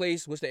 What's the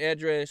place? What's the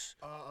address?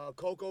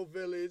 Cocoa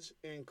Village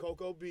in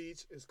Cocoa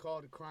Beach. It's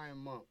called the Crying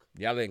Monk.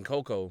 Y'all in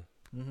Cocoa.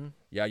 Mm-hmm.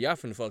 Y'all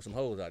finna fuck some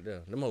hoes out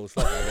there. Them hoes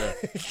fuck out there.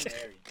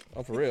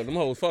 I'm for real. Them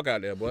hoes fuck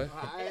out there, boy.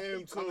 I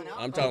am too.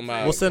 I'm talking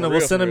about. We'll send him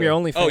your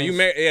OnlyFans. Oh, you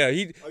married? Yeah,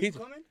 You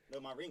coming? No,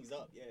 my ring's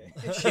up.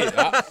 Yeah. Shit,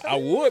 I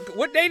would.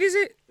 What date is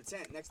it? The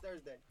 10th, next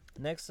Thursday.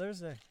 Next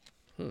Thursday.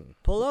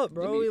 Pull up,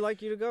 bro. We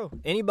like you to go.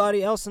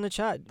 Anybody else in the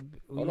chat?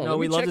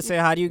 We love to say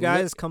hi to you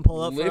guys. Come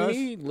pull up for us.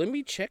 Let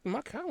me check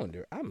my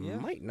calendar. I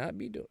might not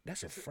be doing.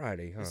 That's a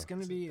Friday, huh? It's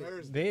gonna be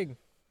Thursday. big.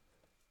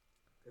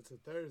 It's a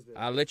Thursday.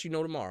 I'll let you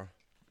know tomorrow.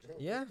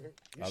 Yeah.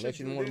 I'll let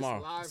you know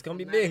tomorrow. It's gonna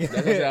be big.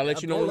 I'll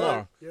let you know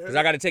tomorrow. Because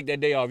I got to take that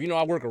day off. You know,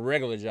 I work a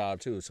regular job,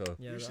 too, so.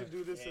 You should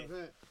do this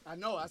event. I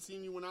know. I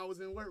seen you when I was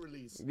in work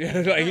release.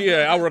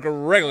 I work a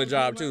regular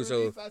job, too,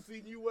 so. I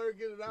seen you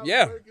working and I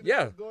was working.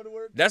 Yeah. I was going to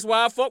work. That's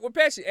why I fuck with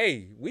Pesci.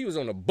 Hey, we was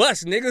on the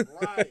bus, nigga.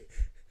 Right.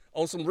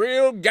 On some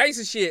real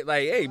gangster shit.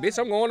 Like, hey, bitch,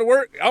 I'm going to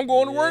work. I'm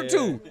going to work,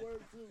 too.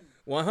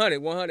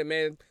 100,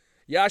 man.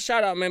 Y'all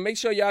shout out, man. Make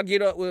sure y'all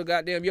get up with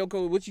goddamn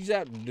Yoko. What you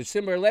got?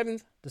 December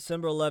 11th?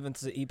 December 11th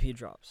is the EP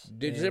drops.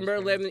 December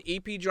 11th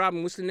EP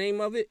dropping. What's the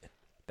name of it?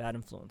 Bad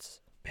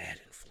Influence. Bad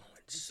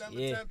Influence. December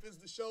 10th is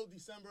the show.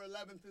 December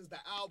 11th is the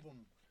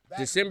album.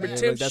 December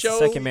 10th that's show.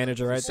 The second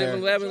manager right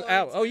December there. 11th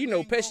out. Oh, you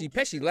know Pesci.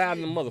 Pesci loud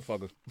than a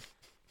motherfucker.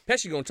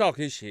 Pesci gonna talk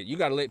his shit. You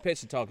gotta let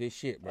Pesci talk his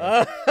shit,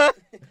 bro.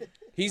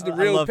 He's the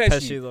real I love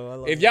Pesci. though. I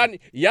love If him.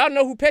 y'all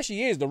know who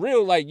Pesci is, the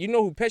real, like, you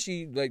know who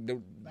Pesci, like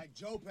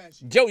Joe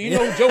Pesci. Joe, you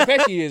know who Joe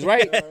Pesci is,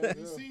 right?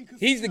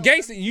 He's the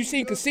gangster. You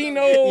seen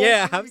Casino?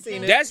 Yeah, I've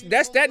seen it.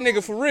 That's that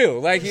nigga for real.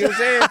 Like, you know what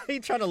I'm saying? He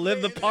trying to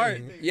live the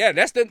part. Yeah,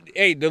 that's the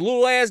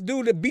little ass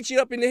dude that beat you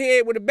up in the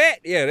head with a bat.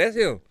 Yeah, that's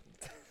him.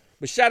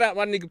 But shout out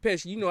my nigga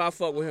Pesci. You know I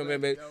fuck with him,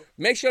 man. But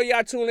make sure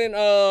y'all tune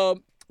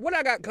in. What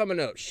I got coming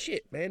up?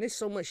 Shit, man. There's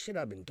so much shit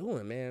I've been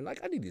doing, man. Like,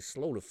 I need to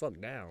slow the fuck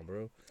down,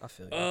 bro. I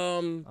feel you.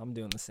 I'm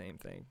doing the same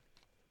thing.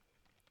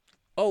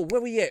 Oh,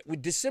 where we at?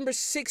 With December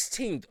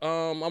 16th,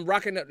 I'm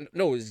rocking out.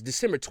 No, it's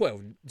December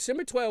 12th.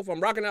 December 12th, I'm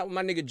rocking out with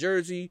my nigga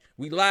Jersey.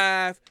 We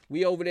live.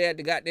 We over there at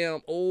the goddamn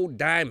Old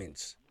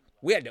Diamonds.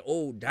 We at the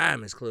Old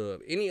Diamonds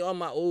Club. Any of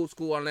my old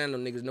school Orlando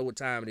niggas know what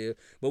time it is.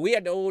 But we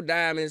at the Old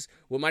Diamonds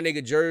with my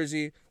nigga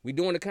Jersey. We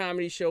doing a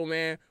comedy show,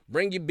 man.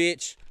 Bring your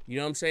bitch. You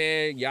know what I'm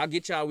saying? Y'all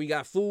get y'all. We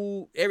got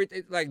food,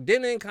 everything. Like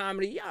dinner and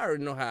comedy. Y'all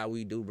already know how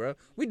we do, bro.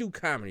 We do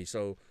comedy.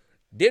 So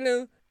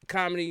dinner,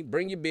 comedy,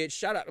 bring your bitch.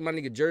 Shout out to my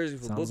nigga Jersey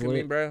for booking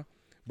me, bro.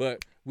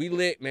 But we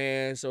lit,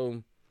 man.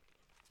 So.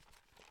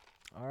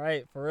 All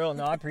right, for real.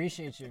 No, I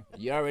appreciate you.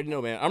 You already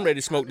know, man. I'm ready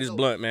to smoke this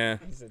blunt,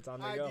 man. It's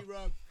time to go.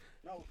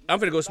 I'm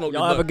finna go smoke this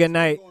Y'all blunt. have a good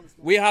night.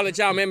 We holla at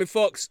y'all, man.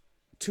 Fucks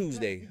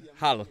Tuesday.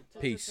 Holla.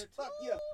 Peace.